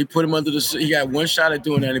 He put him under he got one shot at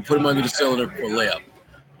doing that, and he put him under the cylinder for a layup.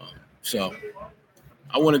 So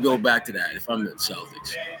I want to go back to that if I'm the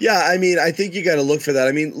Celtics. Yeah, I mean, I think you got to look for that.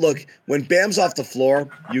 I mean, look, when Bam's off the floor,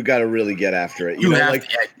 you got to really get after it.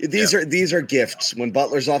 These are gifts when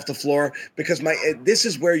Butler's off the floor because this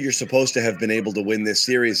is where you're supposed to have been able to win this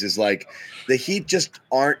series. Is like the Heat just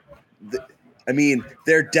aren't.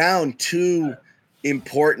 They're down two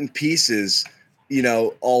important pieces.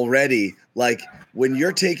 Already, like when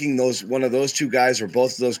you're taking one of those two guys or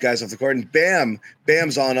both of those guys off the court, and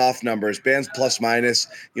Bam's on-off numbers, Bam's plus minus.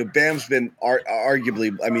 Bam's been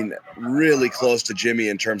arguably, really close to Jimmy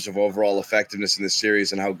in terms of overall effectiveness in this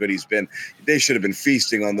series and how good he's been. They should have been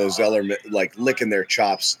feasting on those Zeller, like licking their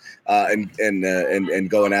chops and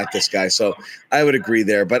going at this guy. So I would agree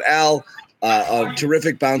there. But Al, a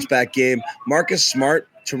terrific bounce back game. Marcus Smart,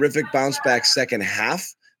 terrific bounce back second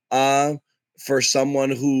half. For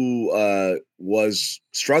someone who was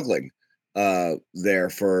struggling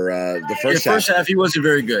there for the first half. First half, he wasn't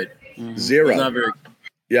very good. 0. He was not very good.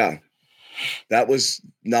 Yeah. That was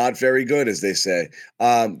not very good, as they say.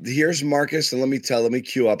 Here's Marcus, and let me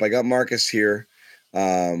cue up. I got Marcus here.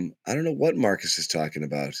 I don't know what Marcus is talking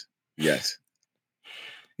about yet.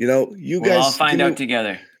 You guys. I'll find out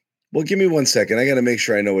together. Well, give me 1 second. I got to make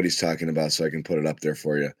sure I know what he's talking about so I can put it up there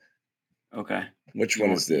for you. Okay. Which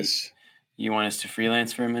one is this? You want us to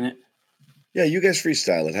freelance for a minute? Yeah, you guys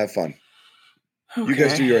freestyle it. Have fun. Okay. You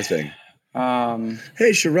guys do your thing.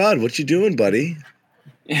 Hey, Sherrod, what you doing, buddy?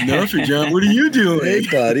 Nothing, John. What are you doing? Hey,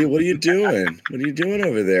 buddy, what are you doing? What are you doing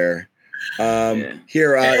over there?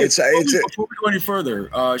 Here, before we go any further,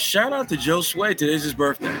 shout out to Joe Sway. Today's his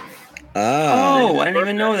birthday. Oh, I didn't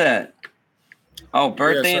even know that. Oh,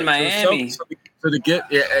 birthday in Miami.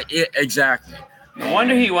 Exactly. No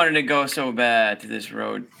wonder he wanted to go so bad to this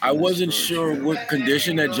road. I wasn't sure what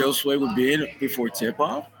condition that Joe Sway would be in before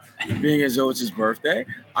tip-off. being as though it's his birthday.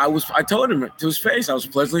 I told him to his face, I was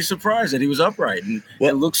pleasantly surprised that he was upright and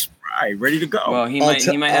looks spry, ready to go. Well, he might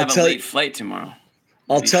have a late flight tomorrow.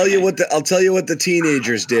 I'll tell you what the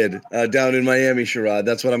teenagers did down in Miami, Sherrod.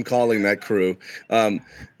 That's what I'm calling that crew.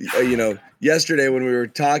 Yesterday when we were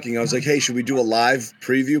talking, I was like, "Hey, should we do a live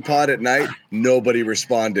preview pod at night?" Nobody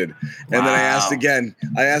responded. And then I asked again,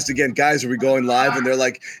 "Guys, are we going live?" And they're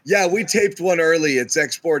like, "Yeah, we taped one early. It's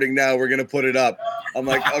exporting now. We're gonna put it up." I'm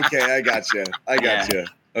like, "Okay, I got you.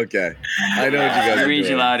 Okay, I know what you guys are read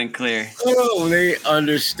doing." You loud and clear. Oh, they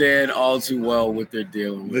understand all too well what they're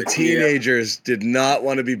dealing with. The teenagers did not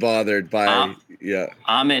want to be bothered by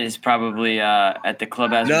Ahmed is probably at the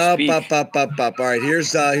club as we speak. All right,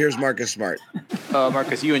 here's Marcus Smart.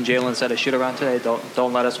 Marcus, you and Jalen said a shoot around today.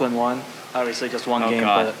 Don't let us win one. Obviously, just one game,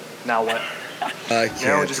 but now what?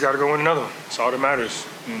 We just got to go win another one. That's all that matters.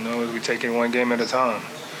 We take it one game at a time.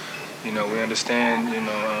 We understand.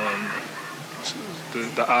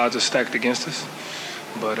 The odds are stacked against us,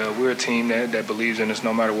 but we're a team that believes in us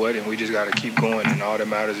no matter what, and we just got to keep going, and all that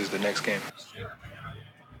matters is the next game.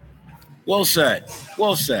 Well said.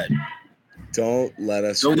 Don't let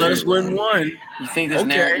us win one. You think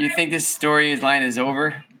this storyline is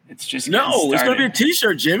over? It's just it's going to be a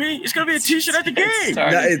T-shirt, Jimmy. It's going to be a T-shirt at the game.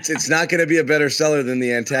 It's not going to be a better seller than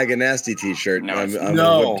the Antagonasty T-shirt. We got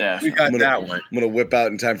that one. I'm going to whip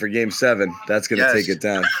out in time for Game 7. That's going to take it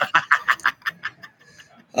down.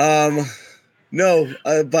 But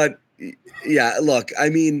yeah, look, I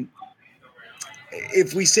mean,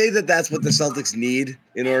 if we say that that's what the Celtics need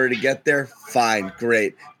in order to get there, fine,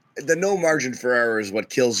 great. The no margin for error is what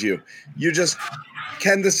kills you.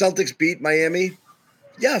 Can the Celtics beat Miami?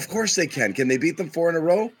 Yeah, of course they can. Can they beat them 4 in a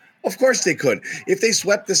row? Of course they could. If they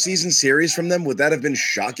swept the season series from them, would that have been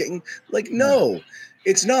shocking? No,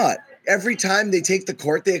 it's not. Every time they take the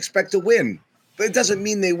court, they expect to win. But it doesn't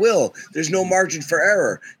mean they will. There's no margin for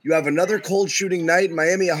error. You have another cold shooting night,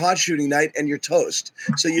 Miami a hot shooting night, and you're toast.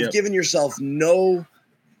 So you've given yourself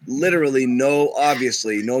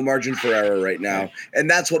obviously no margin for error right now. And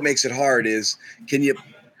that's what makes it hard is can you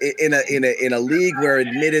in a league where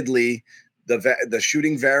admittedly the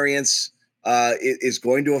shooting variance is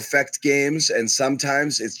going to affect games, and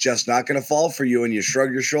sometimes it's just not going to fall for you, and you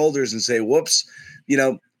shrug your shoulders and say, whoops,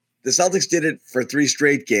 the Celtics did it for 3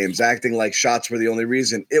 straight games, acting like shots were the only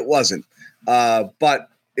reason. It wasn't. But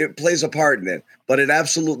it plays a part in it. But it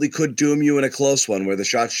absolutely could doom you in a close one where the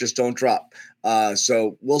shots just don't drop.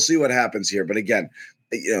 So we'll see what happens here. But again,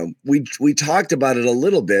 we talked about it a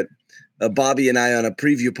little bit, Bobby and I on a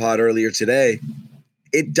preview pod earlier today.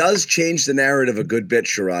 It does change the narrative a good bit,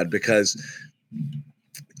 Sherrod, because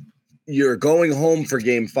you're going home for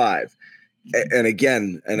Game 5. And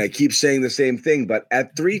again, and I keep saying the same thing, but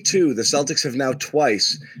at 3-2, the Celtics have now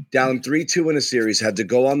twice, down 3-2 in a series, had to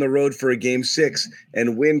go on the road for a Game 6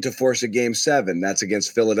 and win to force a Game 7. That's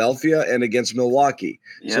against Philadelphia and against Milwaukee.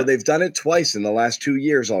 Yep. So they've done it twice in the last 2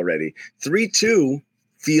 years already. 3-2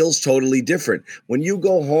 feels totally different. When you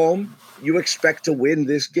go home, you expect to win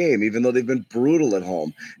this game, even though they've been brutal at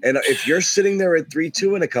home. And if you're sitting there at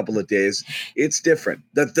 3-2 in a couple of days, it's different.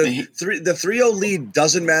 The 3-0 lead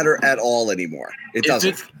doesn't matter at all anymore. It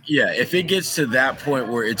doesn't. If it gets to that point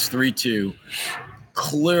where it's 3-2,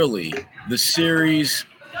 clearly the series,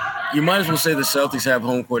 you might as well say the Celtics have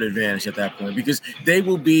home court advantage at that point because they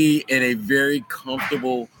will be in a very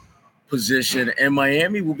comfortable position, and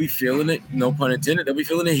Miami will be feeling it, no pun intended, they'll be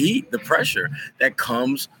feeling the heat, the pressure that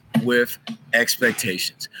comes with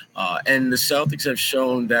expectations. And the Celtics have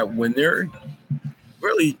shown that when they're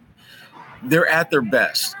at their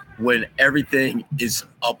best, when everything is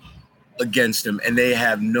up against them and they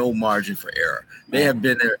have no margin for error. They have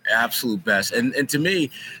been their absolute best. And to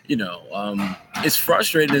me, it's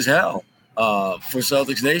frustrating as hell for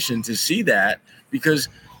Celtics Nation to see that because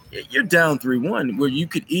you're down 3-1 where you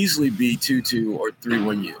could easily be 2-2 or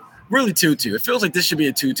 3-1 you. Really 2-2. It feels like this should be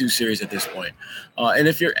a 2-2 series at this point. And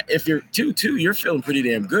if you're 2-2, you're feeling pretty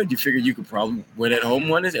damn good. You figure you could probably win at home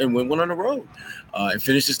one and win one on the road and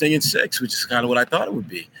finish this thing in 6, which is kind of what I thought it would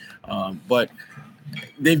be. But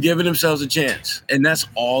they've given themselves a chance, and that's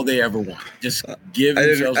all they ever want. Just give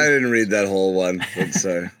themselves. I didn't read that whole one. I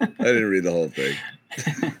didn't read the whole thing.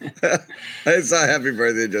 I saw "Happy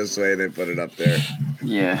Birthday, Joe Sway" and they put it up there.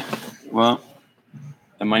 Yeah. Well,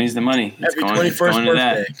 the money's the money. Happy 21st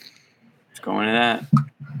birthday. It's going to that.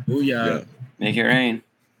 Ooh, yeah. Make it rain.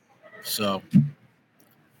 So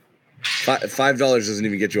 $5 doesn't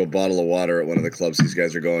even get you a bottle of water at one of the clubs these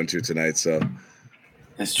guys are going to tonight. So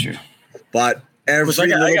that's true. But I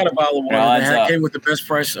got a bottle of water that came with the best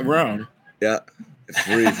price around. Yeah.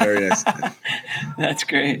 Free. Very nice. That's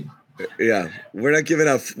great. Yeah, we don't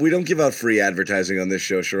give out free advertising on this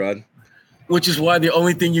show, Sherrod. Which is why the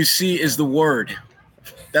only thing you see is the word.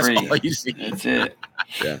 That's Free. all you see. That's it.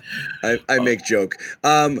 Yeah, I make joke.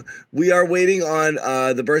 We are waiting on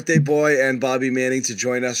the birthday boy and Bobby Manning to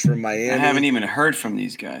join us from Miami. I haven't even heard from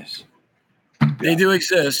these guys. They do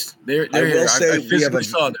exist. They're here. I physically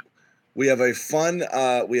saw them. We have a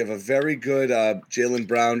very good Jaylen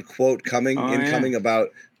Brown quote coming about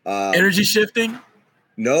energy shifting.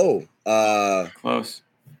 No, close,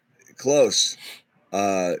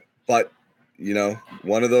 but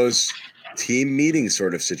one of those team meeting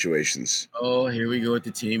sort of situations. Oh, here we go with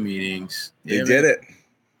the team meetings. They did it.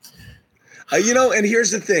 And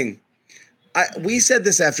here's the thing. We said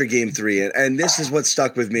this after game 3, and this is what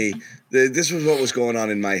stuck with me. This was what was going on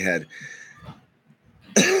in my head,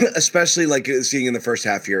 especially like seeing in the first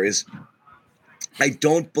half here is I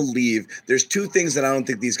don't believe there's 2 things that I don't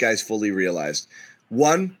think these guys fully realized.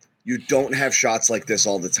 One, you don't have shots like this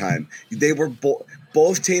all the time. They were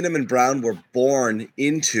both Tatum and Brown were born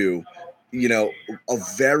into a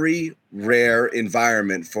very rare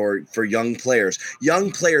environment for young players.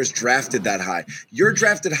 Young players drafted that high. You're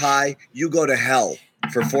drafted high, you go to hell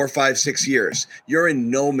for 4, 5, 6 years. You're in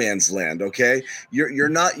no man's land, okay? You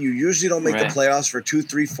usually don't make the playoffs for 2,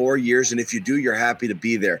 3, 4 years, and if you do, you're happy to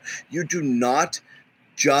be there. You do not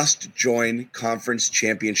just join conference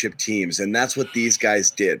championship teams, and that's what these guys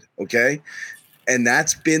did, okay? And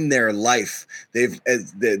that's been their life. They've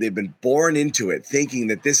been born into it, thinking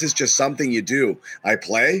that this is just something you do. I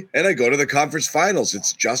play and I go to the conference finals.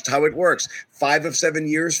 It's just how it works. 5 of 7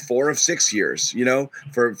 years, 4 of 6 years,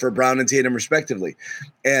 for Brown and Tatum respectively.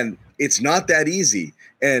 And it's not that easy.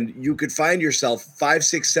 And you could find yourself 5,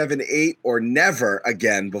 6, 7, 8, or never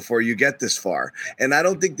again before you get this far. And I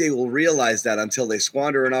don't think they will realize that until they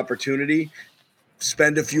squander an opportunity,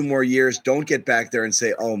 spend a few more years, don't get back there and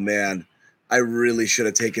say, oh man, I really should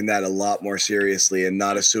have taken that a lot more seriously and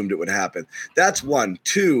not assumed it would happen. That's one.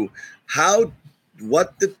 2,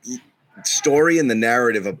 what the story and the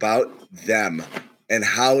narrative about them and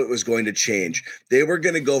how it was going to change. They were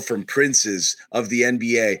going to go from princes of the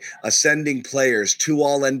NBA, ascending players, 2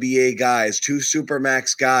 all-NBA guys, 2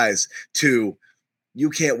 Supermax guys, to you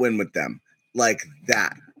can't win with them like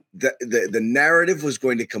that. The narrative was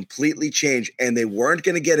going to completely change, and they weren't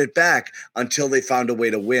going to get it back until they found a way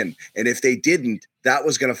to win. And if they didn't, that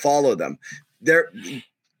was going to follow them. They're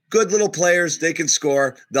good little players. They can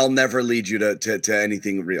score. They'll never lead you to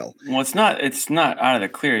anything real. Well, it's not out of the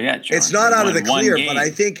clear yet, John. It's not out of the clear, but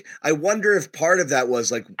I wonder if part of that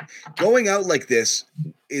was like going out like this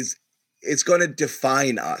it's going to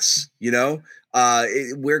define us,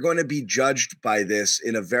 we're going to be judged by this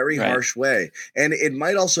in a very harsh way. And it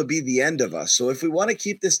might also be the end of us. So if we want to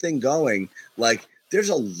keep this thing going, like there's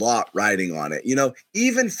a lot riding on it,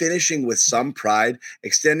 even finishing with some pride,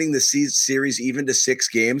 extending the series even to 6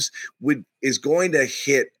 games is going to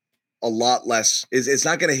hit a lot less. It's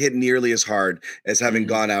not going to hit nearly as hard as having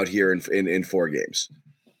gone out here in 4 games.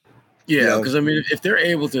 Yeah. Because if they're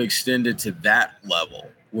able to extend it to that level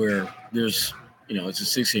where there's, it's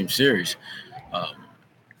a 6-game series,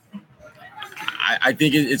 I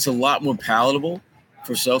think it's a lot more palatable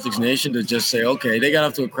for Celtics Nation to just say, okay, they got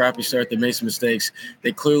off to a crappy start. They made some mistakes.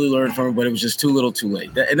 They clearly learned from it, but it was just too little too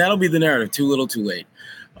late. And that'll be the narrative, too little too late.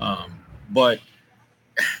 But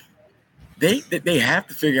they have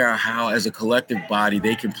to figure out how, as a collective body,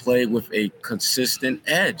 they can play with a consistent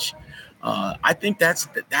edge. I think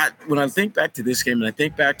that when I think back to this game and I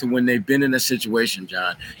think back to when they've been in a situation,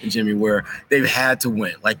 John and Jimmy, where they've had to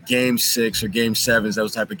win, like game 6 or game 7s,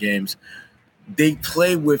 those type of games, they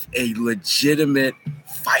play with a legitimate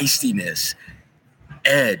feistiness,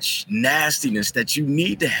 edge, nastiness that you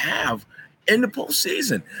need to have in the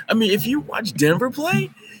postseason. If you watch Denver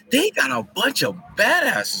play, they got a bunch of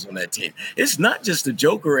badasses on that team. It's not just the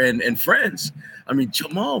Joker and friends.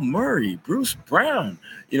 Jamal Murray, Bruce Brown,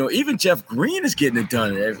 even Jeff Green is getting it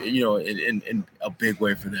done, in a big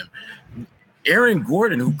way for them. Aaron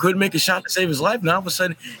Gordon, who couldn't make a shot to save his life, now all of a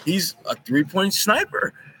sudden he's a 3-point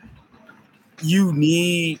sniper. You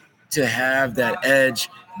need to have that edge.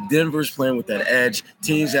 Denver's playing with that edge.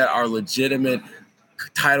 Teams that are legitimate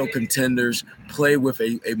title contenders play with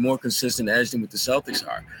a more consistent edge than what the Celtics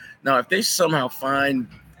are. Now, if they somehow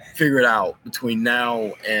figure it out between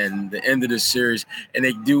now and the end of this series, and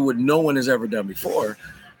they do what no one has ever done before,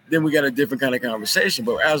 then we got a different kind of conversation.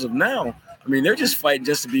 But as of now, they're just fighting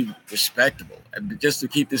just to be respectable, just to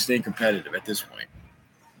keep this thing competitive at this point.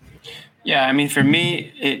 Yeah, for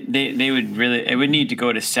me, it would need to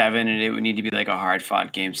go to 7, and it would need to be like a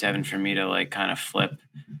hard-fought game 7 for me to like kind of flip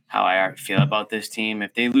how I feel about this team.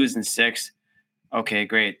 If they lose in 6, okay,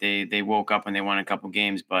 great. They woke up and they won a couple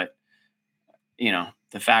games, but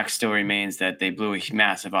the fact still remains that they blew a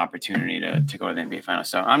massive opportunity to go to the NBA Finals.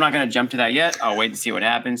 So I'm not going to jump to that yet. I'll wait to see what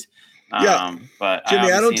happens. But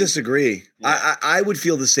Jimmy, I don't disagree. Yeah. I would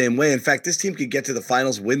feel the same way. In fact, this team could get to the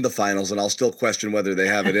finals, win the finals, and I'll still question whether they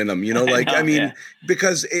have it in them.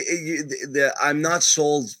 Because I'm not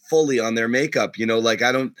sold fully on their makeup.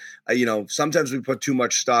 I don't. Sometimes we put too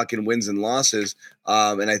much stock in wins and losses,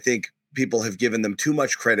 and I think people have given them too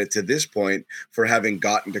much credit to this point for having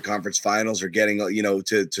gotten to conference finals or getting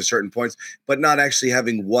to certain points, but not actually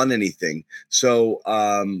having won anything. So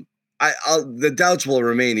the doubts will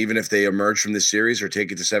remain even if they emerge from this series or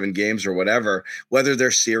take it to 7 games or whatever, whether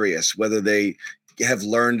they're serious, whether they have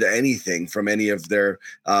learned anything from any of their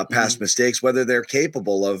past mistakes, whether they're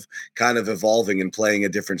capable of kind of evolving and playing a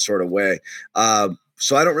different sort of way.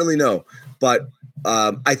 So I don't really know, but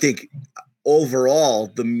I think overall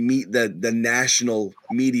the national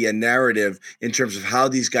media narrative in terms of how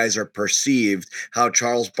these guys are perceived, how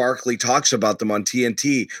Charles Barkley talks about them on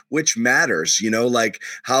TNT, which matters, like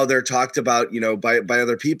how they're talked about, by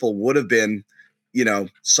other people would have been,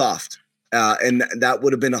 soft. And that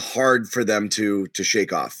would have been hard for them to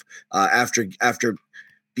shake off after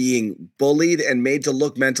being bullied and made to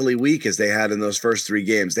look mentally weak as they had in those first 3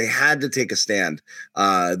 games. They had to take a stand.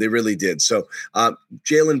 They really did. So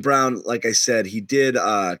Jaylen Brown, like I said, he did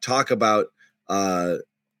talk about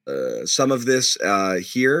some of this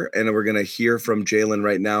here, and we're going to hear from Jaylen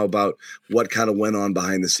right now about what kind of went on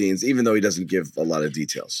behind the scenes, even though he doesn't give a lot of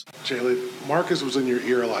details. Jaylen, Marcus was in your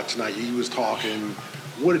ear a lot tonight. He was talking.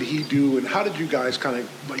 What did he do, and how did you guys kind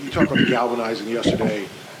of, like you talked about the galvanizing yesterday,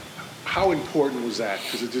 how important was that?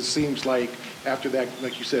 Because it just seems like after that,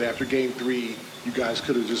 like you said, after Game 3, you guys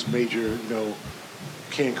could have just made your,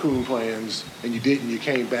 Cancun plans, and you didn't. You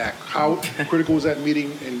came back. How critical was that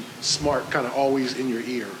meeting? And Smart kind of always in your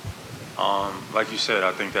ear. Like you said,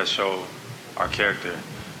 I think that showed our character.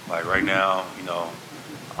 Like right now,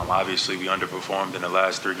 obviously we underperformed in the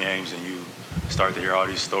last 3 games, and you start to hear all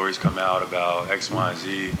these stories come out about X, Y, and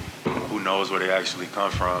Z. Who knows where they actually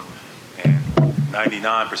come from? And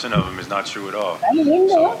 99% of them is not true at all.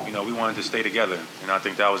 So, we wanted to stay together. And I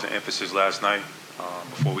think that was the emphasis last night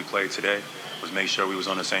before we played today, was make sure we was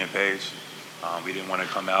on the same page. We didn't want to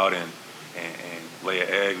come out and lay an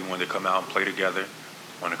egg. We wanted to come out and play together.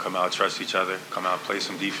 We wanted to come out, trust each other, come out, play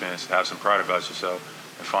some defense, have some pride about yourself,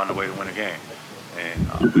 and find a way to win a game.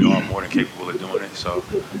 And we are more than capable of doing it. So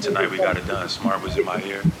tonight we got it done. Smart was in my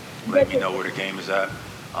ear, let me know where the game is at.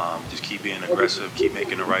 Just keep being aggressive, keep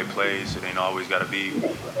making the right plays. It ain't always got to be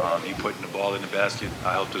you putting the ball in the basket.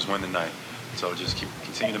 I helped us win tonight. So just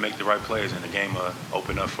continue to make the right plays, and the game will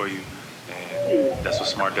open up for you. And that's what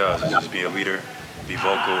Smart does, is just be a leader, be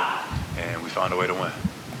vocal, and we found a way to win.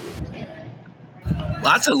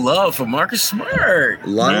 Lots of love for Marcus Smart. A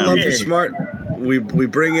lot of love for Smart. We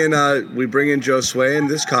bring in Joe Sway, and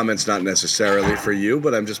this comment's not necessarily for you,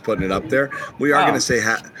 but I'm just putting it up there. We are going to say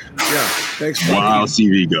thanks. Wow,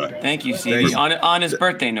 CV guy. Thank you, CV. On his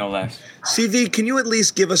birthday, no less. CV, can you at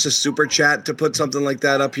least give us a super chat to put something like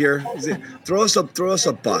that up here? Throw us a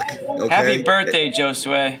buck. Okay? Happy birthday, Joe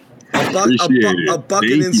Sway. A buck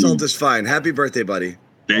and insult is fine. Happy birthday, buddy.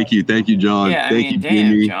 Thank you, John. Yeah, Thank you, damn,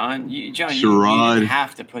 Jimmy. John, you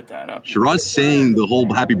have to put that up. Sherrod sang the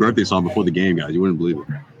whole happy birthday song before the game, guys. You wouldn't believe it.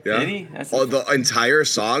 Yeah. Did he? The entire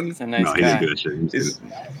song? That's a nice guy. He didn't do that shit.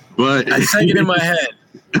 But I sang it in my head.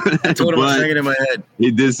 I told him I sang it in my head.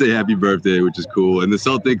 He did say happy birthday, which is cool. And the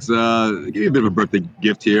Celtics give you a bit of a birthday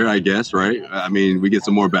gift here, I guess, right? I mean, we get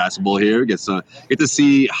some more basketball here. We get to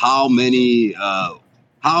see how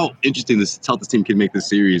interesting this Celtics team can make this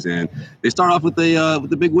series. And they start off with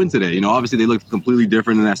a big win today. Obviously they looked completely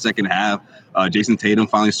different in that second half. Jason Tatum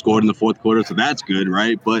finally scored in the fourth quarter, so that's good,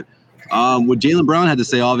 right? But what Jaylen Brown had to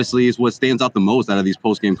say, obviously, is what stands out the most out of these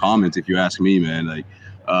post-game comments, if you ask me, man. Like,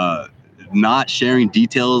 not sharing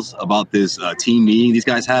details about this team meeting these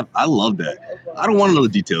guys have, I love that. I don't want to know the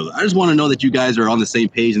details. I just want to know that you guys are on the same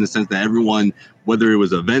page in the sense that everyone, whether it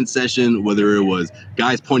was a vent session, whether it was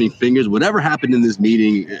guys pointing fingers, whatever happened in this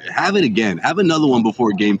meeting, have it again. Have another one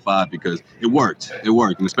before Game 5 because it worked. It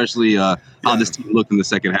worked, and especially how this team looked in the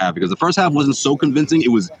second half because the first half wasn't so convincing.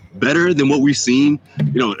 It was better than what we've seen,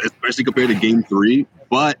 especially compared to Game 3,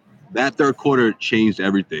 but that third quarter changed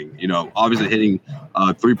everything. Obviously hitting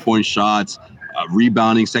 3-point shots,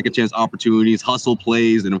 rebounding, second chance opportunities, hustle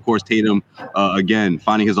plays, and of course Tatum again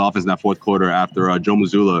finding his offense in that fourth quarter after Joe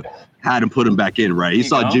Mazzulla had him put him back in. Right, he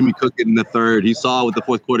saw Jimmy cook it in the third. He saw what the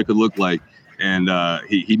fourth quarter could look like, and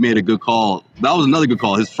he made a good call. That was another good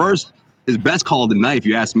call. His best call of the night, if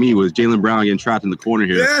you ask me, was Jaylen Brown getting trapped in the corner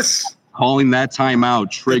here. Yes. calling that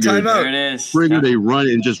timeout triggered. timeout. There it is. Triggered a run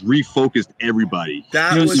and just refocused everybody.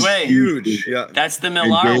 That Joe was Sway. huge. Yeah. That's the Millar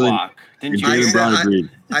walk. Didn't and you? Jaylen Brown agreed.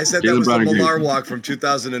 I said that Jaylen was Brown the agreed. Millar walk from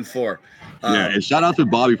 2004. Yeah, and shout out to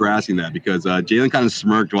Bobby for asking that, because Jaylen kind of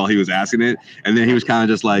smirked while he was asking it, and then he was kind of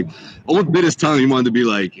just like, almost bit his tongue. He wanted to be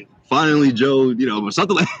like, finally, Joe, or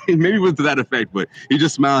something like maybe it was to that effect, but he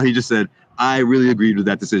just smiled. He just said, I really agreed with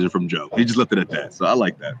that decision from Joe. He just left it at that. So I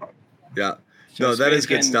like that. Yeah. So No, that is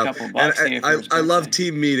good getting a stuff. couple bucks And here for his I love birthday.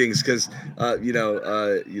 team meetings because,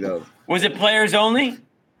 Was it players only?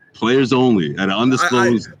 Players only at an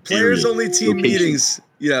undisclosed players area. only team Location. meetings,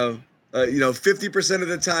 50% of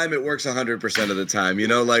the time it works 100% of the time,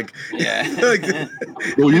 Yeah.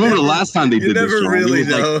 Well, you remember the last time they you did this? never Sean? really It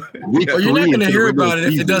was know. Week Well, you're not three going to into the hear regular about it if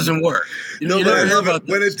it season. doesn't work. No, You but I never hear love about it.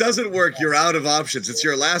 When this. it doesn't work, you're out of options. It's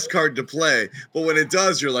your last card to play. But when it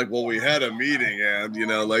does, you're like, well, we had a meeting, and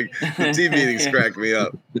the team meetings crack me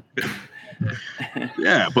up.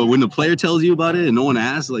 Yeah, but when the player tells you about it and no one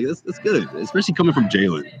asks, like that's good, especially coming from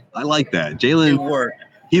Jaylen. I like that. It Jaylen, worked.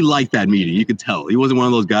 he liked that meeting. You could tell he wasn't one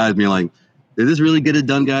of those guys being like, "Did this really get it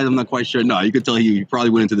done, guys?" I'm not quite sure. No, you could tell he probably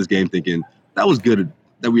went into this game thinking that was good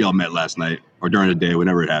that we all met last night or during the day,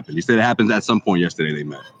 whenever it happened. He said it happens at some point yesterday they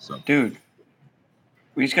met. So, Dude,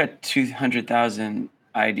 we just got 200,000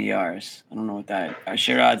 IDRs. I don't know what that.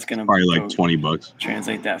 Sherrod's gonna probably like $20.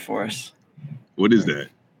 translate that for us. What is that?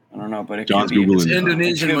 I don't know, but it John's could be. Googling. It's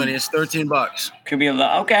Indonesian money. It's $13. Could be a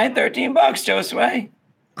lot. Okay, $13, Joe Sway.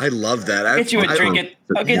 I love that. I'll get you a drink at.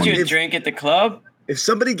 I'll get you a drink at the club. If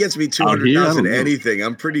somebody gets me Out here, I 200,000 don't know. anything,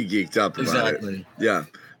 I'm pretty geeked up about Exactly. it. Yeah.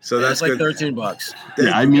 So Yeah, that's it's like good. $13.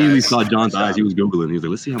 Yeah, I immediately saw John's eyes. He was Googling. He was like,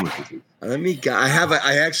 let's see how much this is.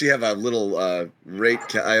 I actually have a little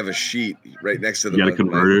rate. I have a sheet right next to the. You got a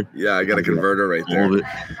converter? Yeah, I got a converter right there. All of it.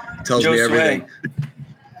 Tells Joe me everything. Sway,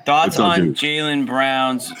 thoughts What's up, on dude? Jaylen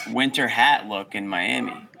Brown's winter hat look in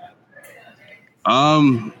Miami?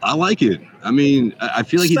 I like it. I mean, I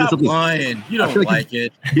feel like he did Stop something. lying. You I don't feel like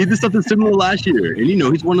it. He did something similar last year, and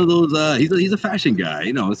he's one of those. He's a fashion guy.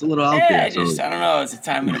 It's a little out Yeah, there. I don't know. It's a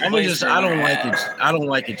time and a place. for I don't a like hat. it. I don't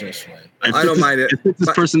like it just way. I don't mind it. It fits his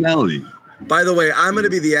personality. By the way, I'm going to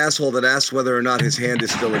be the asshole that asks whether or not his hand is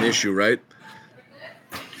still an issue, right?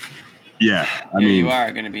 Yeah, I Yeah, mean, you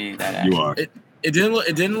are going to be that. you are. It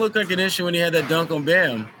didn't look like an issue when he had that dunk on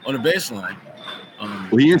Bam on the baseline.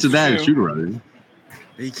 Well, he answered that in true. shoot around.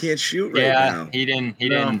 He can't shoot right Yeah, now. he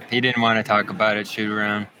didn't want to talk about it. Shoot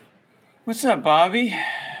around. What's up, Bobby?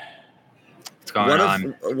 What's going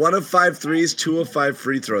on? One of 5 threes, 2 of 5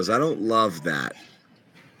 free throws. I don't love that.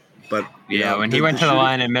 But Yeah, when he went to the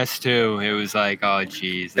line and missed 2, it was like, oh,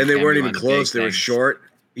 geez. And they weren't even close. They were short.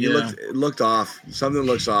 It looked off. Something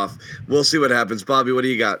looks off. We'll see what happens. Bobby, what do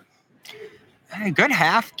you got? A good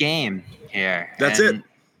half game here. That's And it.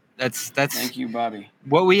 That's Thank you, Bobby.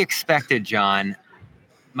 what we expected, John.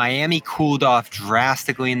 Miami cooled off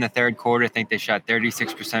drastically in the third quarter. I think they shot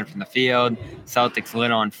 36% from the field. Celtics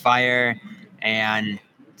lit on fire and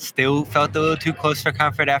still felt a little too close for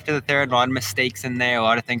comfort after the third. A lot of mistakes in there, a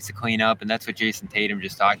lot of things to clean up, and that's what Jason Tatum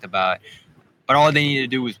just talked about. But all they needed to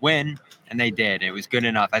do was win, and they did. It was good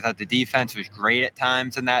enough. I thought the defense was great at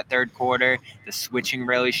times in that third quarter. The switching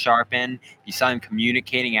really sharpened. You saw him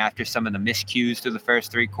communicating after some of the miscues through the first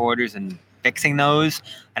 3 quarters and fixing those.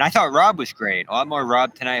 And I thought Rob was great. A lot more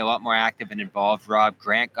Rob tonight, a lot more active and involved Rob.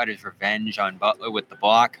 Grant got his revenge on Butler with the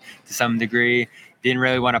block to some degree. Didn't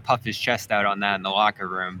really want to puff his chest out on that in the locker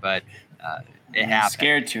room, but it He's happened.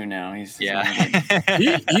 scared to now. He's Yeah.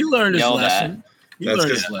 He learned his Yelled at. lesson. He learned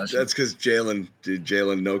his lesson. That's because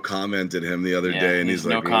Jalen no commented him the other Yeah, day, and he's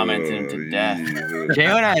no like, commented him to death.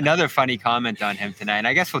 Jalen had another funny comment on him tonight, and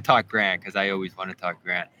I guess we'll talk Grant because I always want to talk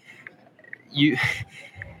Grant. You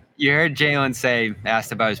heard Jalen say,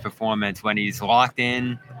 asked about his performance when he's locked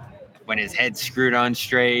in, when his head's screwed on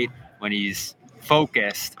straight, when he's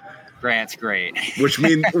focused. Grant's great. which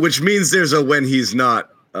means there's a when he's not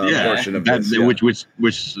portion of this. Yeah. Which is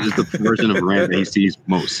the version of Grant that he sees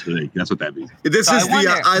most. Like, that's what that means. This So is I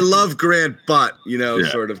wonder- I love Grant, but Yeah.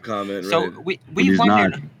 sort of comment. So right? we He's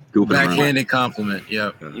wondered, not goofing around. Backhanded compliment.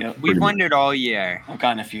 Yep. Yep. we've wondered all year I've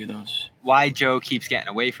gotten a few of those. why Joe keeps getting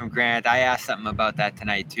away from Grant. I asked something about that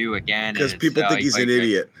tonight too. Again, Because and people it's, think he's an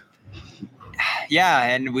idiot. Yeah,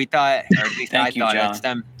 and we thought, or at least I Thank you, thought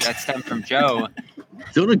John. that stemmed from Joe.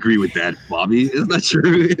 Don't agree with that, Bobby. Isn't that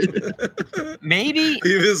true? Maybe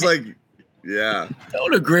He was like, yeah.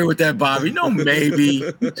 Don't agree with that, Bobby. No, maybe.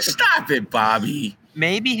 Stop it, Bobby.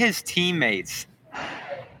 maybe his teammates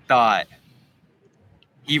thought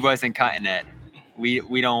he wasn't cutting it. We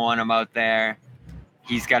don't want him out there.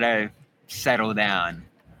 He's got to settle down.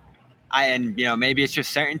 Maybe it's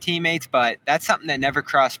just certain teammates, but that's something that never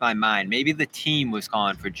crossed my mind. Maybe the team was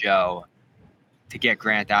calling for Joe to get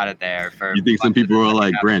Grant out of there. You think some people are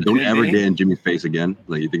like, Grant, don't ever get in Jimmy's face again?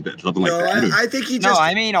 Like, you think that something like that? I think he just. No,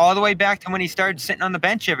 I mean all the way back to when he started sitting on the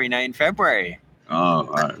bench every night in February. Oh, all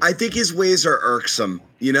right. I think his ways are irksome,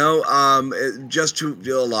 just to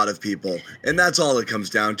a lot of people. And that's all it comes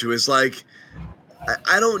down to is like,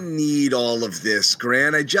 I don't need all of this,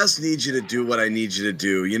 Grant. I just need you to do what I need you to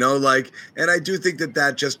do, and I do think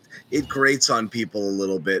that it grates on people a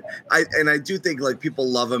little bit. I do think like people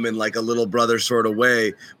love him in like a little brother sort of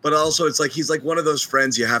way, but also it's like he's like one of those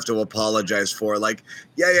friends you have to apologize for. Like,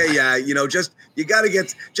 yeah, you got to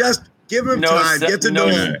give him time. Get to know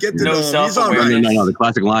him. Get to know him. He's all right. No. The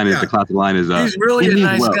classic line is. He's really a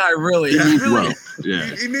nice guy. Really, he means well.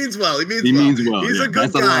 Yeah. He means well. He means well. He's a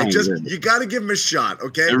good guy. You got to give him a shot.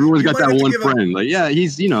 Okay. Everyone's got that one friend. Like, yeah,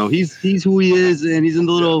 he's who he is, and he's a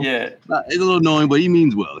little. Yeah. He's a little annoying, but he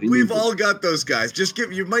means well. We've all got those guys.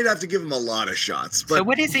 You might have to give him a lot of shots. But so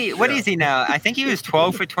what is he? What is he now? I think he was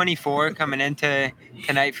 12 for 24 coming into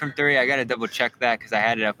tonight from 3. I got to double check that because I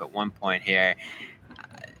had it up at one point here.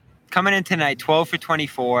 Coming in tonight, 12 for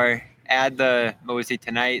 24. Add what was he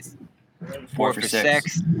tonight? 4 for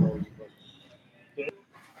 6.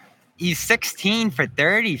 He's 16 for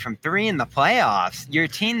 30 from 3 in the playoffs. Your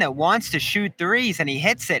team that wants to shoot threes, and he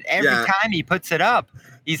hits it every time he puts it up.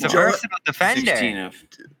 He's a versatile defender.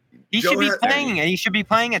 He should be playing, and he should be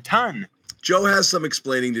playing a ton. Joe has some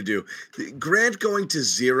explaining to do. Grant going to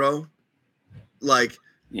 0,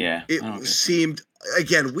 it seemed.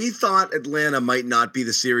 Again, we thought Atlanta might not be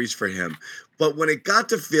the series for him, but when it got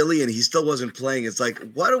to Philly and he still wasn't playing, it's like,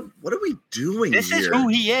 what are we doing here? This is who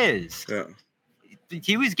he is. Yeah.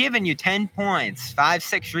 He was giving you 10 points,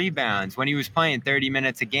 5-6 rebounds when he was playing 30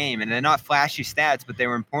 minutes a game, and they're not flashy stats, but they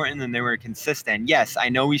were important and they were consistent. Yes, I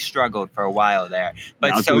know he struggled for a while there,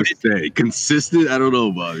 but consistent. I don't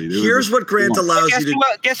know, Bobby. Here's what Grant allows you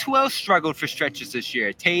to. Guess who else struggled for stretches this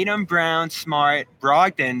year? Tatum, Brown, Smart,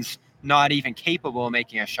 Brogdon's not even capable of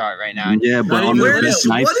making a shot right now. Yeah, but what is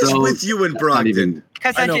with you and Brogdon?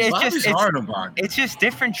 Because it's just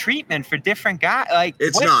different treatment for different guys. Like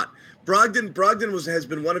not. Brogdon has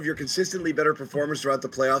been one of your consistently better performers throughout the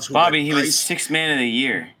playoffs. Bobby, he was 6th man of the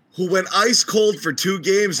year. Who went ice cold for 2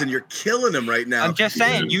 games, and you're killing him right now. I'm just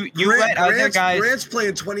saying, you let other guys. Grant's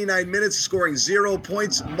playing 29 minutes, scoring 0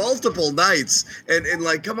 points multiple nights, and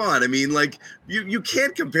come on, I mean, you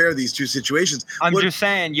can't compare these two situations. I'm just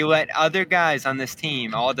saying, you let other guys on this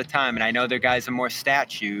team all the time, and I know their guys are more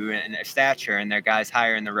stature, and their guys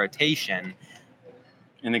higher in the rotation,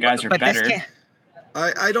 and the guys are better.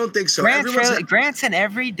 I don't think so. Grant's an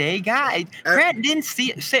everyday guy. Grant didn't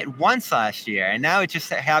sit once last year, and now it just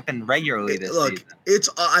happened regularly this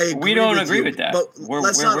season. We don't agree with that. But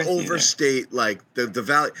let's not overstate the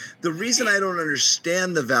value. The reason I don't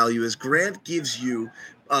understand the value is Grant gives you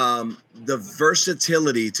the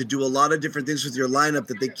versatility to do a lot of different things with your lineup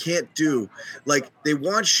that they can't do. Like, they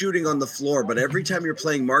want shooting on the floor, but every time you're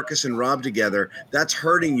playing Marcus and Rob together, that's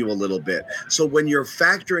hurting you a little bit. So when you're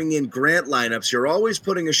factoring in Grant lineups, you're always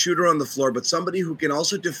putting a shooter on the floor, but somebody who can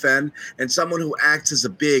also defend and someone who acts as a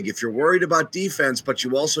big. If you're worried about defense, but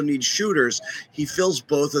you also need shooters, he fills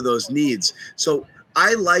both of those needs. So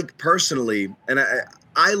I like personally, and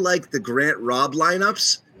I like the Grant Rob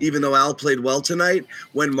lineups, even though Al played well tonight,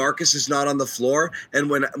 when Marcus is not on the floor. And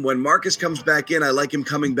when Marcus comes back in, I like him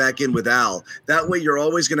coming back in with Al. That way you're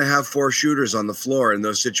always going to have 4 shooters on the floor in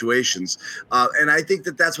those situations. And I think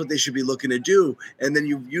that's what they should be looking to do. And then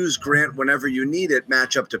you use Grant whenever you need it,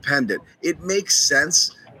 matchup dependent. It makes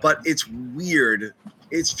sense, but it's weird.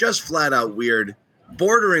 It's just flat out weird.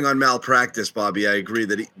 Bordering on malpractice, Bobby. I agree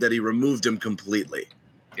that he removed him completely.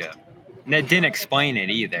 Yeah. And it didn't explain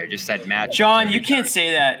it either. Just said match. John, you can't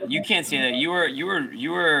say that. You can't say that. You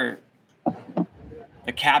were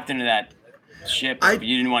the captain of that ship. You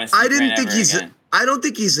didn't want to. I don't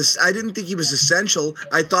think he was essential.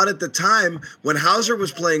 I thought at the time when Hauser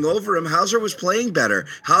was playing over him, Hauser was playing better.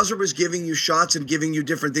 Hauser was giving you shots and giving you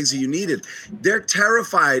different things that you needed. They're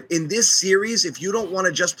terrified in this series. If you don't want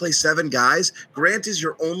to just play 7 guys, Grant is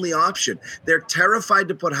your only option. They're terrified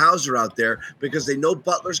to put Hauser out there because they know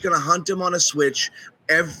Butler's going to hunt him on a switch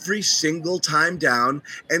every single time down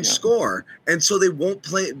and score. And so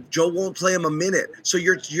Joe won't play him a minute. So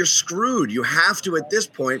you're screwed. You have to, at this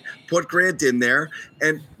point, put Grant in there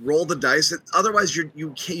and roll the dice. Otherwise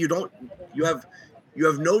you have You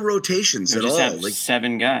have no rotations at all. Have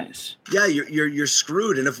 7 guys. Yeah, you're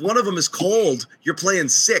screwed. And if one of them is cold, you're playing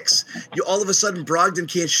 6. You all of a sudden Brogdon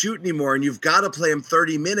can't shoot anymore, and you've got to play him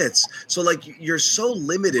 30 minutes. So like you're so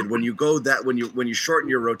limited when you go that when you shorten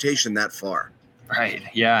your rotation that far. Right.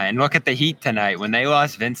 Yeah. And look at the Heat tonight. When they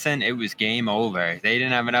lost Vincent, it was game over. They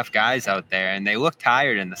didn't have enough guys out there, and they looked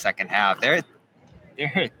tired in the second half. They're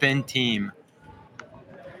a thin team.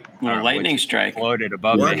 Lightning strike floated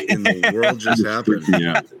above what me. What in the world just happened?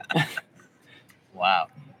 Yeah. Wow.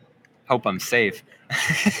 Hope I'm safe.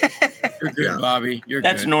 You're good, Bobby.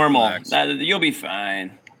 That's good. normal. You'll be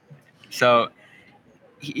fine. So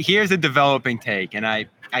here's a developing take, and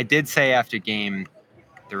I did say after game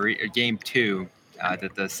 2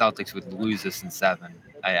 that the Celtics would lose this in 7.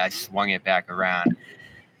 I swung it back around.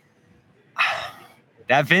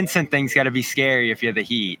 That Vincent thing's got to be scary if you're the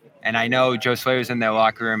Heat. And I know Joe Sway was in their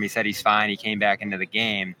locker room. He said he's fine. He came back into the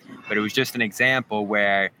game. But it was just an example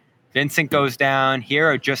where Vincent goes down.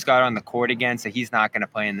 Hero just got on the court again, so he's not going to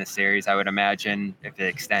play in this series, I would imagine, if it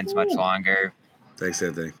extends much longer. Thanks,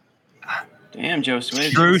 Anthony. Damn, Joe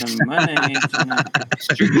Sway. Strus.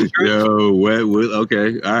 Yo, what?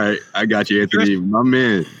 Okay. All right. I got you, Anthony. My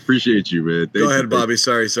man. Appreciate you, man. Go ahead, Bobby.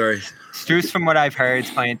 Sorry. Strus, from what I've heard,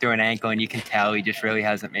 is playing through an ankle, and you can tell he just really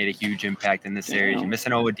hasn't made a huge impact in this series. You're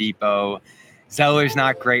missing Oladipo. Zeller's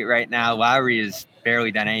not great right now. Lowry has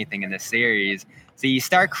barely done anything in this series. So you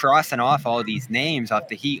start crossing off all these names off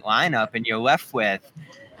the Heat lineup, and you're left with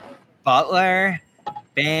Butler,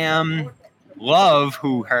 Bam, Love,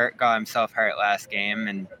 who got himself hurt last game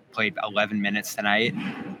and played 11 minutes tonight,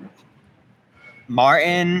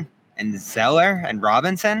 Martin and Zeller and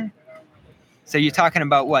Robinson. So you're talking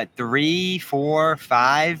about what, 3, 4,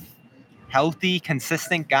 5 healthy,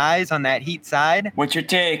 consistent guys on that Heat side? What's your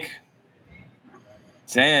take?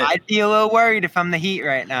 Say it. I'd be a little worried if I'm the Heat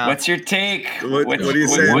right now. What's your take? What are you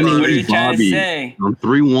saying? What are you trying to say? I'm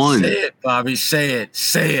 3-1. Say it, Bobby. Say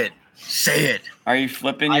it. Are you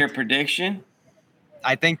flipping your prediction?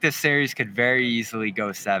 I think this series could very easily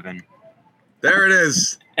go 7. There it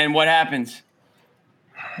is. And what happens?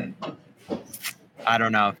 I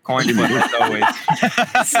don't know. Coin flip as always.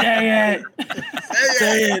 Say it.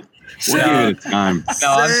 Say it. We'll give it a time.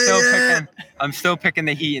 No, I'm still picking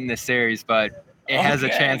the Heat in this series, but it has a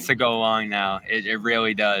chance to go long now. It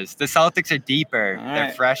really does. The Celtics are deeper. All They're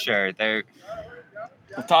right. fresher. They're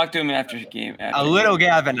We'll talk to him after game. a little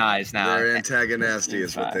galvanized now. They're antagonistic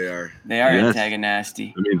is what they are. They are Yes.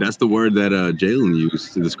 antagonistic. I mean, that's the word that Jalen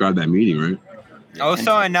used to describe that meeting, right?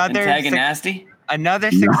 Also, another Antagonistic?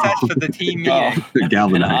 success for the team meeting.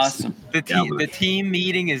 Galvanized. Awesome. The team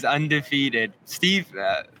meeting is undefeated. Steve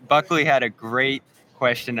Buckley had a great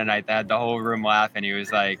question tonight that had the whole room laughing. He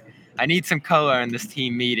was like, I need some color in this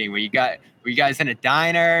team meeting. Were you guys in a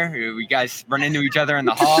diner? Were you guys run into each other in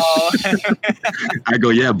the hall? I go,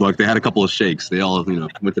 yeah, Buck. They had a couple of shakes. They all,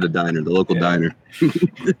 went to the diner, the local diner.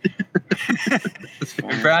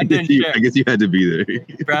 Brown didn't share. I guess you had to be there.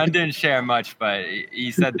 Brown didn't share much, but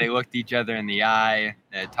he said they looked each other in the eye,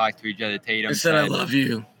 talked to each other. Tatum They said, I love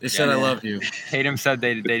you. They said, I love you. Tatum said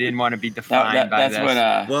they didn't want to be defined by that's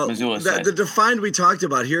this. what Missoula said. The defined we talked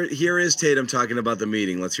about. Here is Tatum talking about the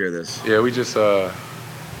meeting. Let's hear this. Yeah, we just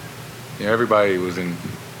everybody was in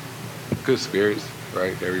good spirits,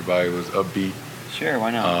 right? Everybody was upbeat. Sure,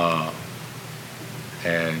 why not?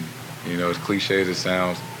 And as cliche as it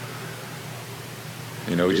sounds,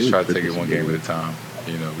 we just tried to take it one game at a time.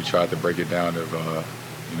 We tried to break it down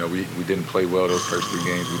we didn't play well those first 3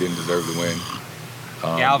 games. We didn't deserve to win.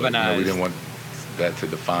 Galvanized. But, we didn't want that to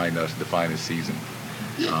define us, define the season.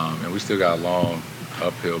 And we still got a long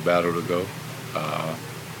uphill battle to go.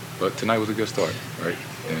 But tonight was a good start, right?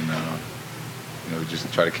 And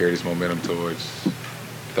just try to carry this momentum towards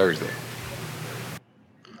Thursday.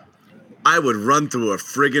 I would run through a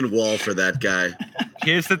friggin' wall for that guy.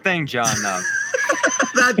 Here's the thing, John, though.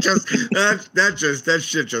 that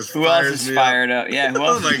shit just Who else fires is me fired up? Yeah, who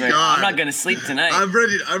else Oh my is ready? God. I'm not gonna sleep tonight. I'm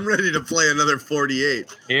ready to play another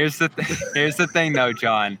 48. Here's the thing, though,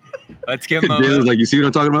 John. Let's give him a Jalen's like, you see what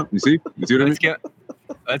I'm talking about? You see what I mean?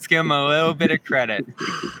 Let's give him a little bit of credit.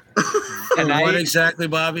 Tonight, What exactly,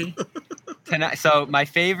 Bobby? Tonight, so my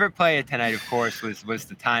favorite play tonight, of course, was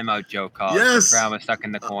the timeout Joe called. Yes. Brown was stuck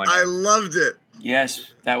in the corner. I loved it.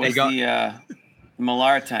 Yes, that was the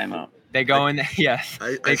Millar timeout. They go in. Yes,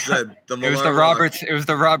 I said the Millar it was the walk. Roberts. It was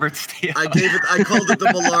the Robert Steele. I called it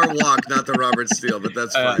the Millar walk, not the Robert Steele, but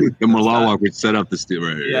that's fine. The Millar walk would set up the steal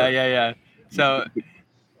right here. Yeah. So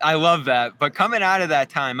I love that. But coming out of that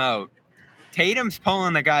timeout, Tatum's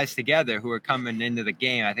pulling the guys together who are coming into the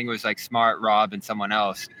game. I think it was like Smart, Rob, and someone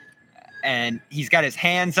else. and he's got his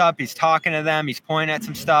hands up. He's talking to them. He's pointing at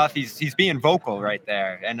some stuff. He's being vocal right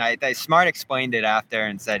there. And Smart explained it after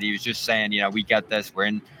and said he was just saying, we got this. We're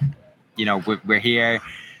in, we're here.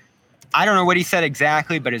 I don't know what he said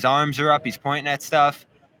exactly, but his arms are up. He's pointing at stuff.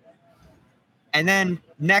 And then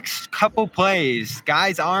next couple plays,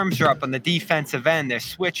 guys' arms are up on the defensive end. They're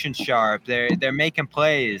switching sharp. They're making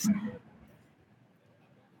plays.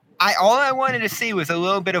 All I wanted to see was a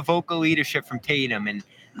little bit of vocal leadership from Tatum, and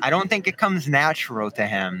I don't think it comes natural to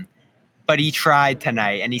him. But he tried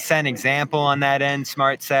tonight, and he set an example on that end.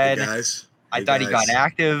 Smart said, I thought he got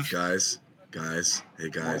active. Hey,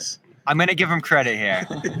 guys. I'm going to give him credit here.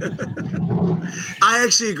 I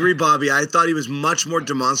actually agree, Bobby. I thought he was much more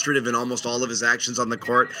demonstrative in almost all of his actions on the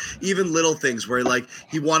court. Even little things where,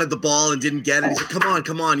 he wanted the ball and didn't get it. He said, come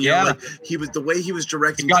on. He was the way he was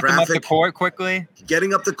directing got traffic. Them up the court quickly.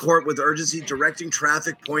 Getting up the court with urgency, directing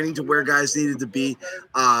traffic, pointing to where guys needed to be.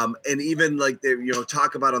 And even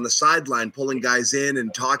talk about on the sideline, pulling guys in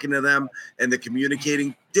and talking to them and the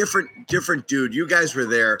communicating. Different dude. You guys were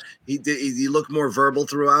there. He looked more verbal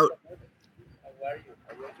throughout.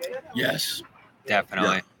 Yes,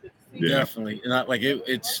 definitely. Yeah. Definitely. Not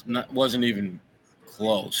wasn't even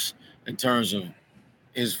close in terms of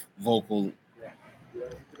his vocal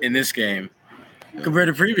in this game compared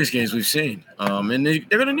to previous games we've seen. And they're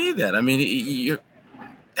going to need that. I mean,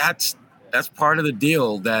 that's part of the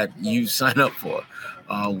deal that you sign up for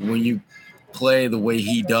when you play the way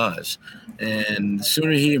he does. And the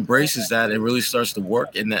sooner he embraces that and really starts to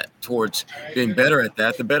work in that towards being better at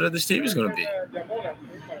that, the better this team is going to be.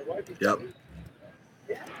 Yep.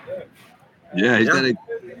 Yeah, he's got to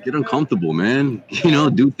get uncomfortable, man.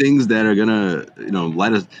 Do things that are gonna,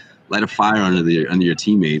 light a fire under your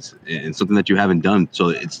teammates, and something that you haven't done. So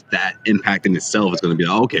it's that impact in itself is going to be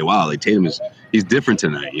like, okay, wow, Tatum he's different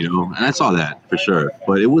tonight, and I saw that for sure.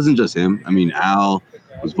 But it wasn't just him. I mean, Al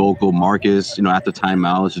was vocal. Marcus, after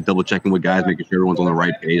timeouts, just double checking with guys, making sure everyone's on the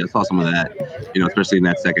right page. I saw some of that, especially in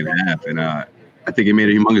that second half, and I think it made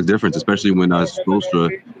a humongous difference, especially when Eric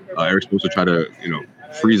Spoelstra tried to,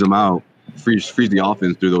 freeze him out, freeze the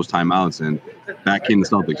offense through those timeouts, and back came the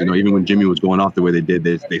Celtics. Even when Jimmy was going off the way they did,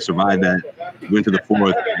 they survived that, went to the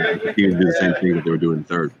fourth, and continued to do the same thing that they were doing in the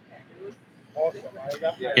third.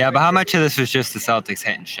 Yeah, but how much of this was just the Celtics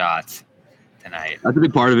hitting shots tonight? That's a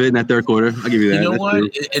big part of it in that third quarter. I'll give you that. You know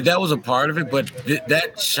what? That was a part of it, but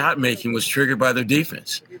that shot making was triggered by their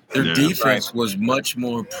defense. Their defense was much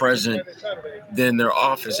more present than their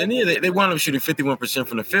offense. And they wound up shooting 51%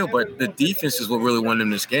 from the field, but the defense is what really won them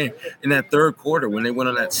this game. In that third quarter, when they went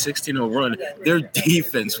on that 16-0 run, their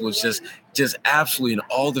defense was just absolutely in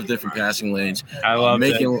all the different passing lanes. I love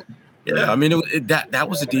it. Yeah, I mean, that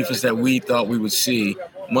was the defense that we thought we would see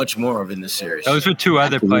much more of in this series. Those were two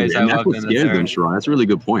other plays I loved in the third. Them, Sharon. That's a really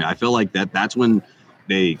good point. I feel like that's when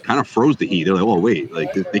they kind of froze the Heat. They're like, oh, wait,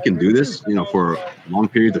 they can do this, for long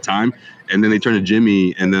periods of time. And then they turn to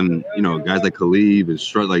Jimmy, and then, guys like Khalid and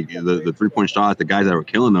the three-point shots, the guys that were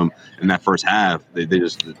killing them in that first half, they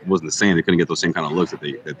just it wasn't the same. They couldn't get those same kind of looks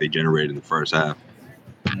that they generated in the first half.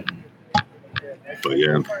 But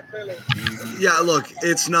yeah. Yeah, look,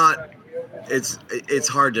 it's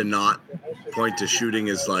hard to not point to shooting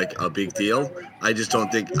as a big deal. I just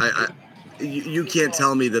don't think you can't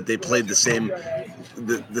tell me that they played the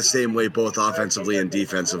same way both offensively and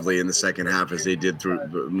defensively in the second half as they did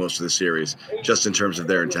through most of the series, just in terms of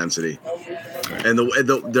their intensity and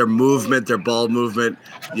their movement, their ball movement,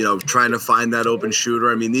 trying to find that open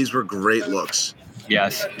shooter. I mean, these were great looks.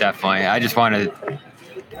 Yes, definitely. I just wanted to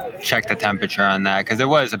check the temperature on that because it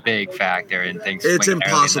was a big factor in things. It's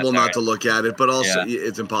impossible not to look at it, but also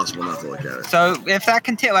it's impossible not to look at it. So if that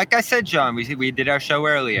continues, like I said, John, we did our show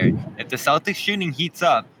earlier. If the Celtics shooting heats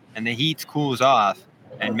up and the Heat cools off,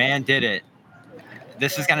 and man did it,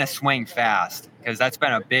 this is going to swing fast because that's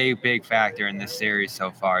been a big factor in this series so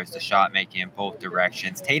far is the shot making in both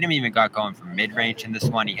directions. Tatum even got going from mid-range in this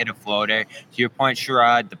one. He hit a floater. To your point,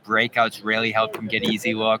 Sherrod, the breakouts really helped him get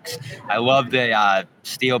easy looks. I love the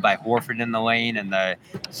steal by Horford in the lane and the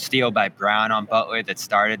steal by Brown on Butler that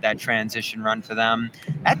started that transition run for them.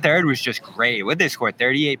 That third was just great. What they scored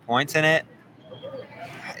 38 points in it.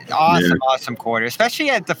 Awesome quarter, especially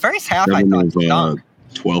at the first half. I thought stunk.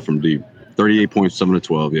 12 from deep. 38 points, 7 to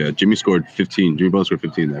 12. Yeah, Jimmy scored 15. Jimmy Butler scored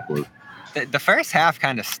 15 in that quarter. The first half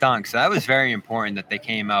kind of stunk, so that was very important that they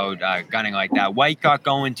came out gunning like that. White got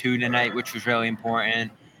going too tonight, which was really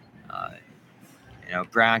important.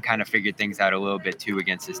 Brown kind of figured things out a little bit too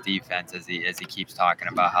against his defense as he keeps talking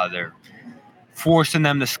about how they're forcing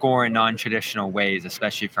them to score in non-traditional ways,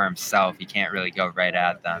 especially for himself. He can't really go right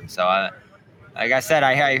at them. So, like I said,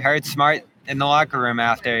 I heard Smart in the locker room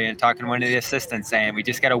after and talking to one of the assistants saying, we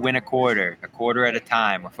just got to win a quarter at a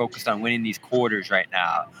time. We're focused on winning these quarters right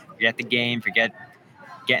now. Forget the game, forget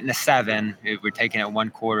getting to 7. We're taking it one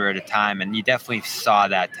quarter at a time. And you definitely saw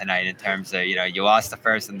that tonight in terms of, you lost the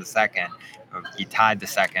first and the second, or you tied the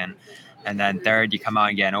second. And then third, you come out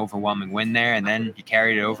and get an overwhelming win there, and then you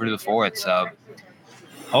carried it over to the fourth. So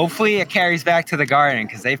hopefully it carries back to the Garden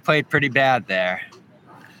because they've played pretty bad there.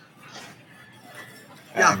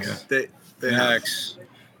 Yeah, they Facts.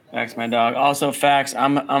 Facts, my dog. Also, facts.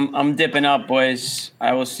 I'm dipping up, boys.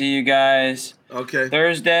 I will see you guys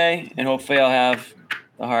Thursday, and hopefully I'll have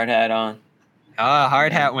the hard hat on.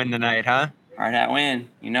 Hard hat win tonight, huh? Hard hat win.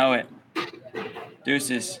 You know it.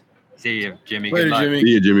 Deuces. See you, Jimmy. Later, Good luck. Jimmy. See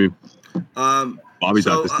you, Jimmy. Bobby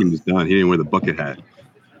thought this team was done. He didn't wear the bucket hat.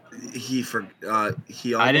 He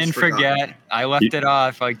I didn't forget. I left it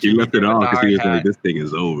off. Like He left it off because he was hat. like, this thing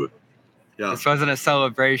is over. Yeah. This wasn't a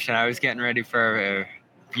celebration. I was getting ready for a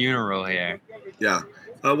funeral here. Yeah.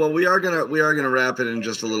 Well, we are gonna wrap it in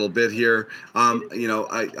just a little bit here.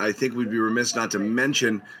 I think we'd be remiss not to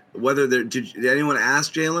mention whether did anyone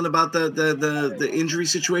ask Jalen about the injury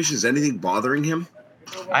situation? Is anything bothering him?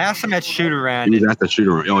 I asked him at shoot around. He was at the shoot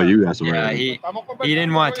around. Oh, you asked him. Yeah, right. he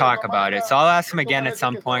didn't want to talk about it. So I'll ask him again at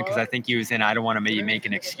some point because I think he was in I don't want to be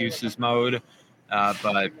making excuses mode.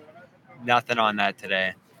 But nothing on that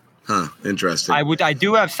today. Huh. Interesting. I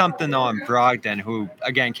do have something though on Brogdon, who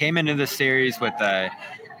again came into the series with a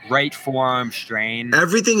right forearm strain.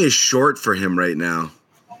 Everything is short for him right now.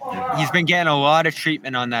 He's been getting a lot of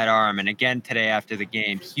treatment on that arm, and again today after the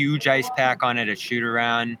game, huge ice pack on it at shoot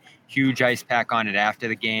around, huge ice pack on it after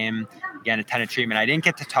the game. Again, a ton of treatment. I didn't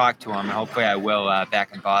get to talk to him, and hopefully I will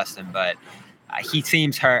back in Boston, but he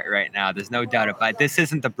seems hurt right now. There's no doubt about it. This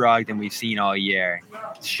isn't the Brogdon we've seen all year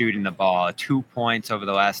shooting the ball. 2 points over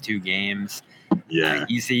the last 2 games. Yeah.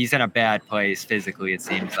 He's in a bad place physically, it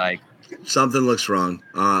seems like. Something looks wrong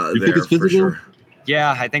You think it's for physical? sure.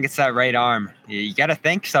 Yeah, I think it's that right arm. You got to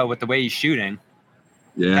think so with the way he's shooting.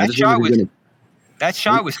 Yeah. That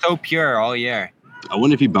shot was so pure all year. I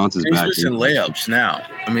wonder if he bounces He's back. missing layups now.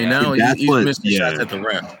 I mean, now he's missing shots at the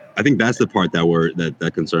rim. I think that's the part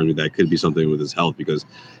that concerns me. That could be something with his health because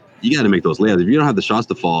you got to make those layups. If you don't have the shots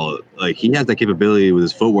to fall, like he has that capability with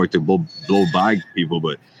his footwork to blow by people,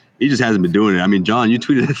 but he just hasn't been doing it. I mean, John, you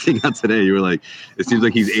tweeted that thing out today. You were like, it seems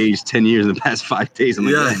like he's aged 10 years in the past 5 days. I'm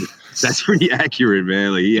like, yeah, that's pretty accurate,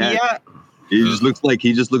 man. Like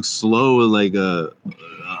he just looks slow, like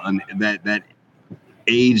that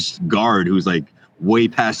aged guard who's like way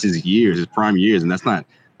past his prime years, and that's not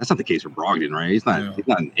the case for Brogdon, right? He's not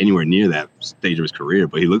anywhere near that stage of his career,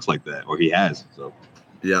 but he looks like that, or he has. So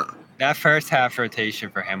yeah. That first half rotation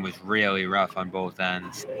for him was really rough on both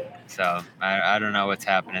ends. So I don't know what's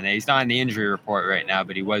happening. He's not in the injury report right now,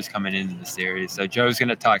 but he was coming into the series. So Joe's going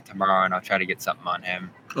to talk tomorrow, and I'll try to get something on him.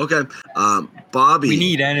 Okay. Bobby. We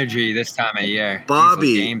need energy this time of year.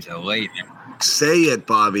 Bobby. These games are late. Say it,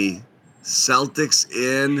 Bobby. Celtics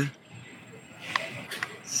in.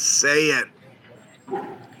 Say it.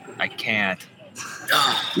 I can't.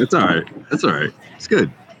 That's all right. It's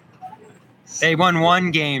good. They won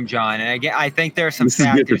 1 game, John, and again, I think there are some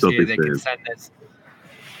factors here that could send this.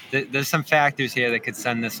 There's some factors here that could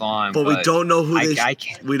send this along. But we don't know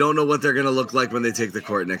we don't know what they're going to look like when they take the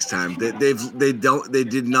court next time. They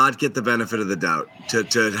did not get the benefit of the doubt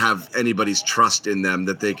to have anybody's trust in them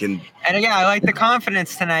that they can. And again, I like the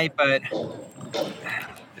confidence tonight, but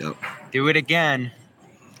do it again.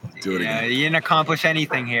 Do it again. You didn't accomplish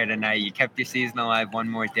anything here tonight. You kept your season alive one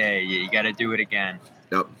more day. You got to do it again.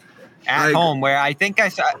 Yep. At home, where I think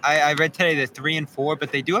I read today they're 3-4,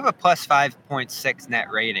 but they do have a plus 5.6 net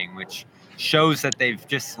rating, which shows that they've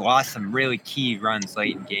just lost some really key runs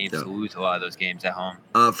late in games to lose a lot of those games at home.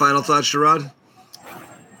 Final thoughts, Sherrod?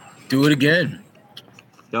 Do it again.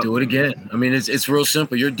 Yep. Do it again. I mean, it's real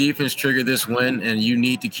simple. Your defense triggered this win, and you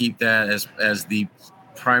need to keep that as the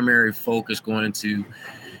primary focus going into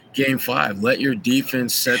Game 5. Let your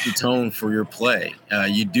defense set the tone for your play.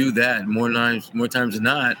 You do that more times than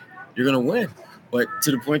not, you're going to win. But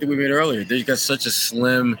to the point that we made earlier, they've got such a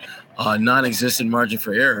slim, non-existent margin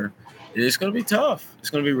for error. It's going to be tough. It's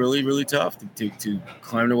going to be really, really tough to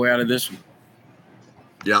climb the way out of this one.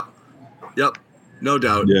 Yeah. Yep. No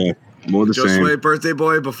doubt. Yeah. More the same. Josue, birthday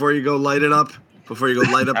boy, before you go light it up,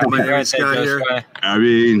 the Miami sky here. I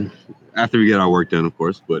mean, after we get our work done, of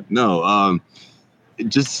course. But no,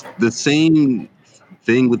 just the same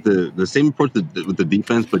thing with the same approach with the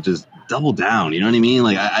defense, but just double down. You know what I mean?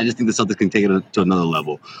 Like I just think the Celtics can take it to another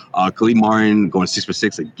level. Khalid Martin going 6 for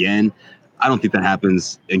 6 again. I don't think that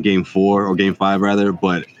happens in Game 4 or Game 5 rather.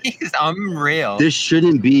 But he's unreal. There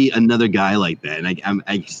shouldn't be another guy like that, and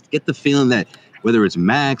I get the feeling that whether it's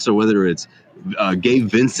Max or whether it's Gabe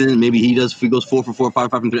Vincent, maybe he goes 4 for 4, 5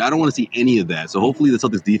 for 3. I don't want to see any of that. So hopefully the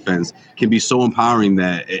Celtics defense can be so empowering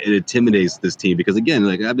that it intimidates this team. Because again,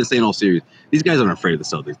 like I've been saying all series, these guys aren't afraid of the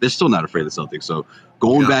Celtics. They're still not afraid of the Celtics. So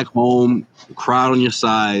going back home, crowd on your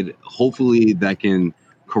side, hopefully that can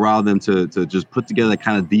corral them to just put together that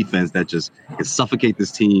kind of defense that just can suffocate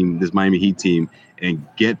this team, this Miami Heat team, and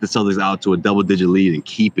get the Celtics out to a double-digit lead and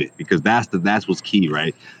keep it, because that's what's key,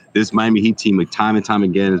 right? This Miami Heat team, like time and time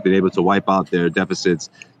again, has been able to wipe out their deficits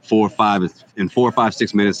 4 or 5 in 4 or 5,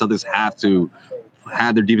 6 minutes. Celtics have to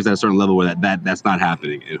have their defense at a certain level where that's not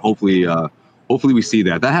happening, and hopefully we see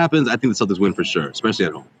that. If that happens, I think the Celtics win for sure, especially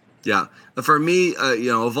at home. Yeah, for me,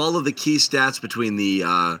 of all of the key stats between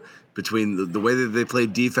the way that they play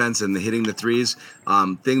defense and the hitting the threes,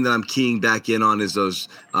 thing that I'm keying back in on is those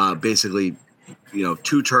basically,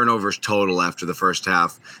 2 turnovers total after the first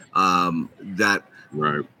half. That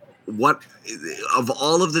right. What of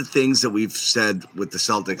all of the things that we've said with the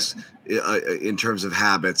Celtics in terms of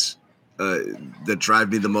habits that drive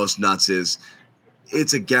me the most nuts is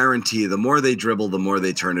it's a guarantee. The more they dribble, the more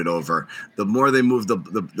they turn it over. The more they move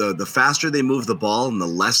the faster they move the ball and the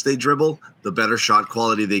less they dribble, the better shot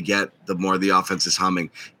quality they get, the more the offense is humming.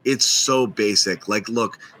 It's so basic. Like,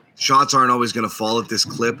 look, shots aren't always going to fall at this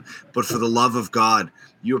clip, but for the love of God,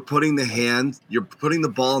 you're putting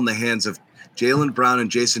the ball in the hands of Jaylen Brown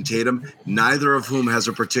and Jason Tatum, neither of whom has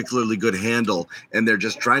a particularly good handle, and they're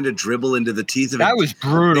just trying to dribble into the teeth of it. That was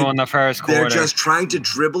brutal in the first quarter. They're just trying to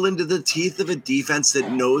dribble into the teeth of a defense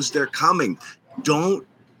that knows they're coming. Don't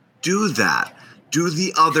do that. Do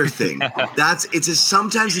the other thing.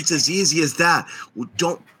 Sometimes it's as easy as that.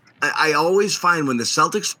 I always find when the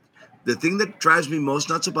Celtics, the thing that drives me most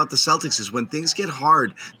nuts about the Celtics is when things get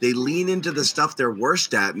hard, they lean into the stuff they're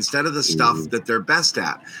worst at instead of the stuff that they're best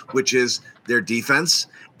at, which is their defense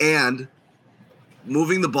and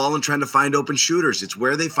moving the ball and trying to find open shooters. It's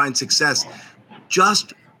where they find success.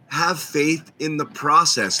 Just have faith in the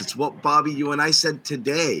process. It's what, Bobby, you and I said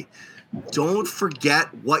today. Don't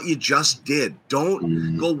forget what you just did.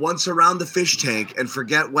 Don't go once around the fish tank and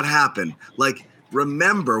forget what happened. Like,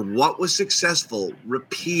 remember what was successful.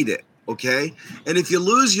 Repeat it. Okay. And if you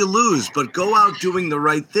lose, but go out doing the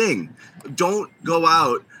right thing. Don't go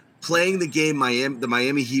out playing the game the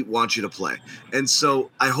Miami Heat want you to play. And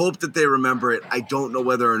so I hope that they remember it. I don't know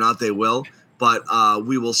whether or not they will, but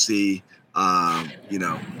we will see,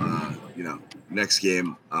 next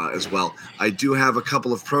game as well. I do have a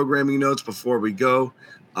couple of programming notes before we go.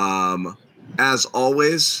 As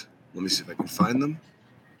always, let me see if I can find them.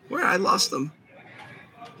 Where I lost them.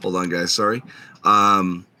 Hold on, guys. Sorry.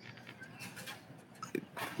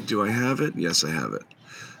 Do I have it? Yes, I have it.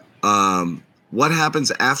 What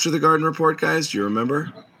happens after the Garden Report, guys? Do you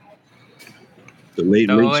remember? The late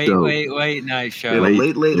night show.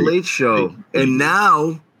 Late show. And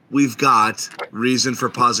now we've got reason for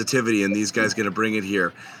positivity, and these guys going to bring it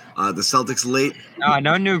here. The Celtics late.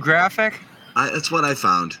 No new graphic? That's what I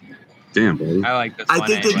found. Damn, buddy. I like this I one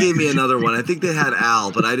think anyway. they gave me another one. I think they had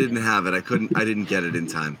Al, but I didn't have it. I didn't get it in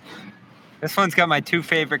time. This one's got my 2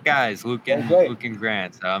 favorite guys, Luke and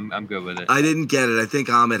Grant, so I'm good with it. I didn't get it. I think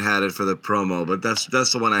Ahmed had it for the promo, but that's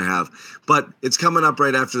the one I have. But it's coming up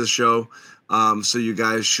right after the show, so you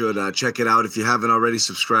guys should check it out. If you haven't already,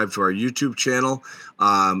 subscribe to our YouTube channel,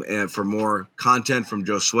 and for more content from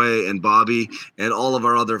Josue and Bobby and all of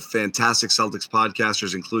our other fantastic Celtics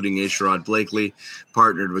podcasters, including A. Sherrod Blakely,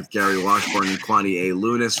 partnered with Gary Washburn and Kwani A.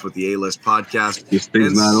 Lunis with the A-List podcast. This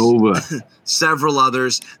thing's not over. Several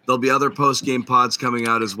others. There'll be other post-game pods coming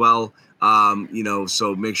out as well.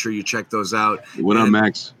 So make sure you check those out. What up,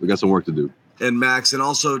 Max? We got some work to do. And Max, and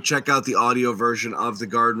also check out the audio version of the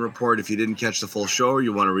Garden Report. If you didn't catch the full show or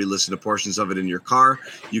you want to re-listen to portions of it in your car,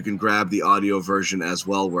 you can grab the audio version as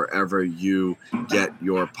well wherever you get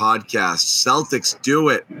your podcasts. Celtics do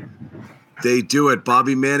it. They do it.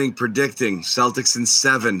 Bobby Manning predicting Celtics in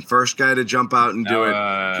 7. First guy to jump out and do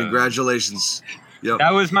it. Congratulations. Yep.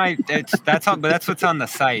 That was that's what's on the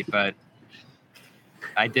site, but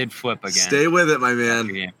I did flip again. Stay with it, my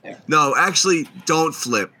man. No, actually, don't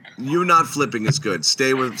flip. You not flipping is good.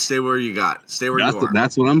 Stay where you got. Stay where you are.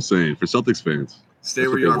 That's what I'm saying for Celtics fans. Stay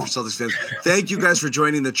where you are for Celtics fans. Thank you guys for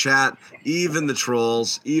joining the chat. Even the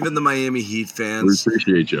trolls, even the Miami Heat fans. We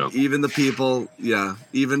appreciate you. Even the people,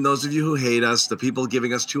 even those of you who hate us, the people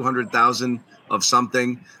giving us 200,000 of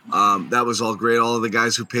something. That was all great. All of the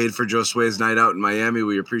guys who paid for Josue's night out in Miami,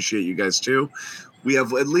 we appreciate you guys too. We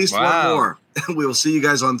have at least one more. We will see you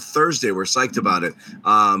guys on Thursday. We're psyched about it.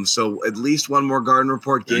 So at least one more Garden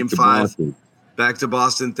Report. Game 5. Boston. Back to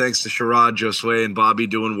Boston. Thanks to Sherrod, Josue, and Bobby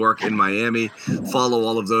doing work in Miami. Follow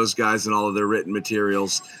all of those guys and all of their written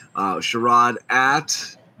materials. Sherrod at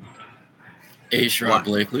Sherrod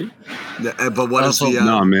Blakely. But what is the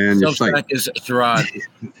no, man? Substack is Sherrod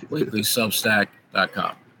Blakely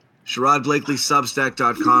Substack.com. Sherrod Blakely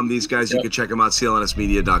Substack.com. These guys, you can check them out,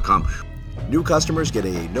 clnsmedia.com. New customers get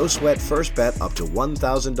a no-sweat first bet up to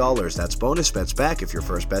 $1,000. That's bonus bets back if your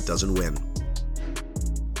first bet doesn't win.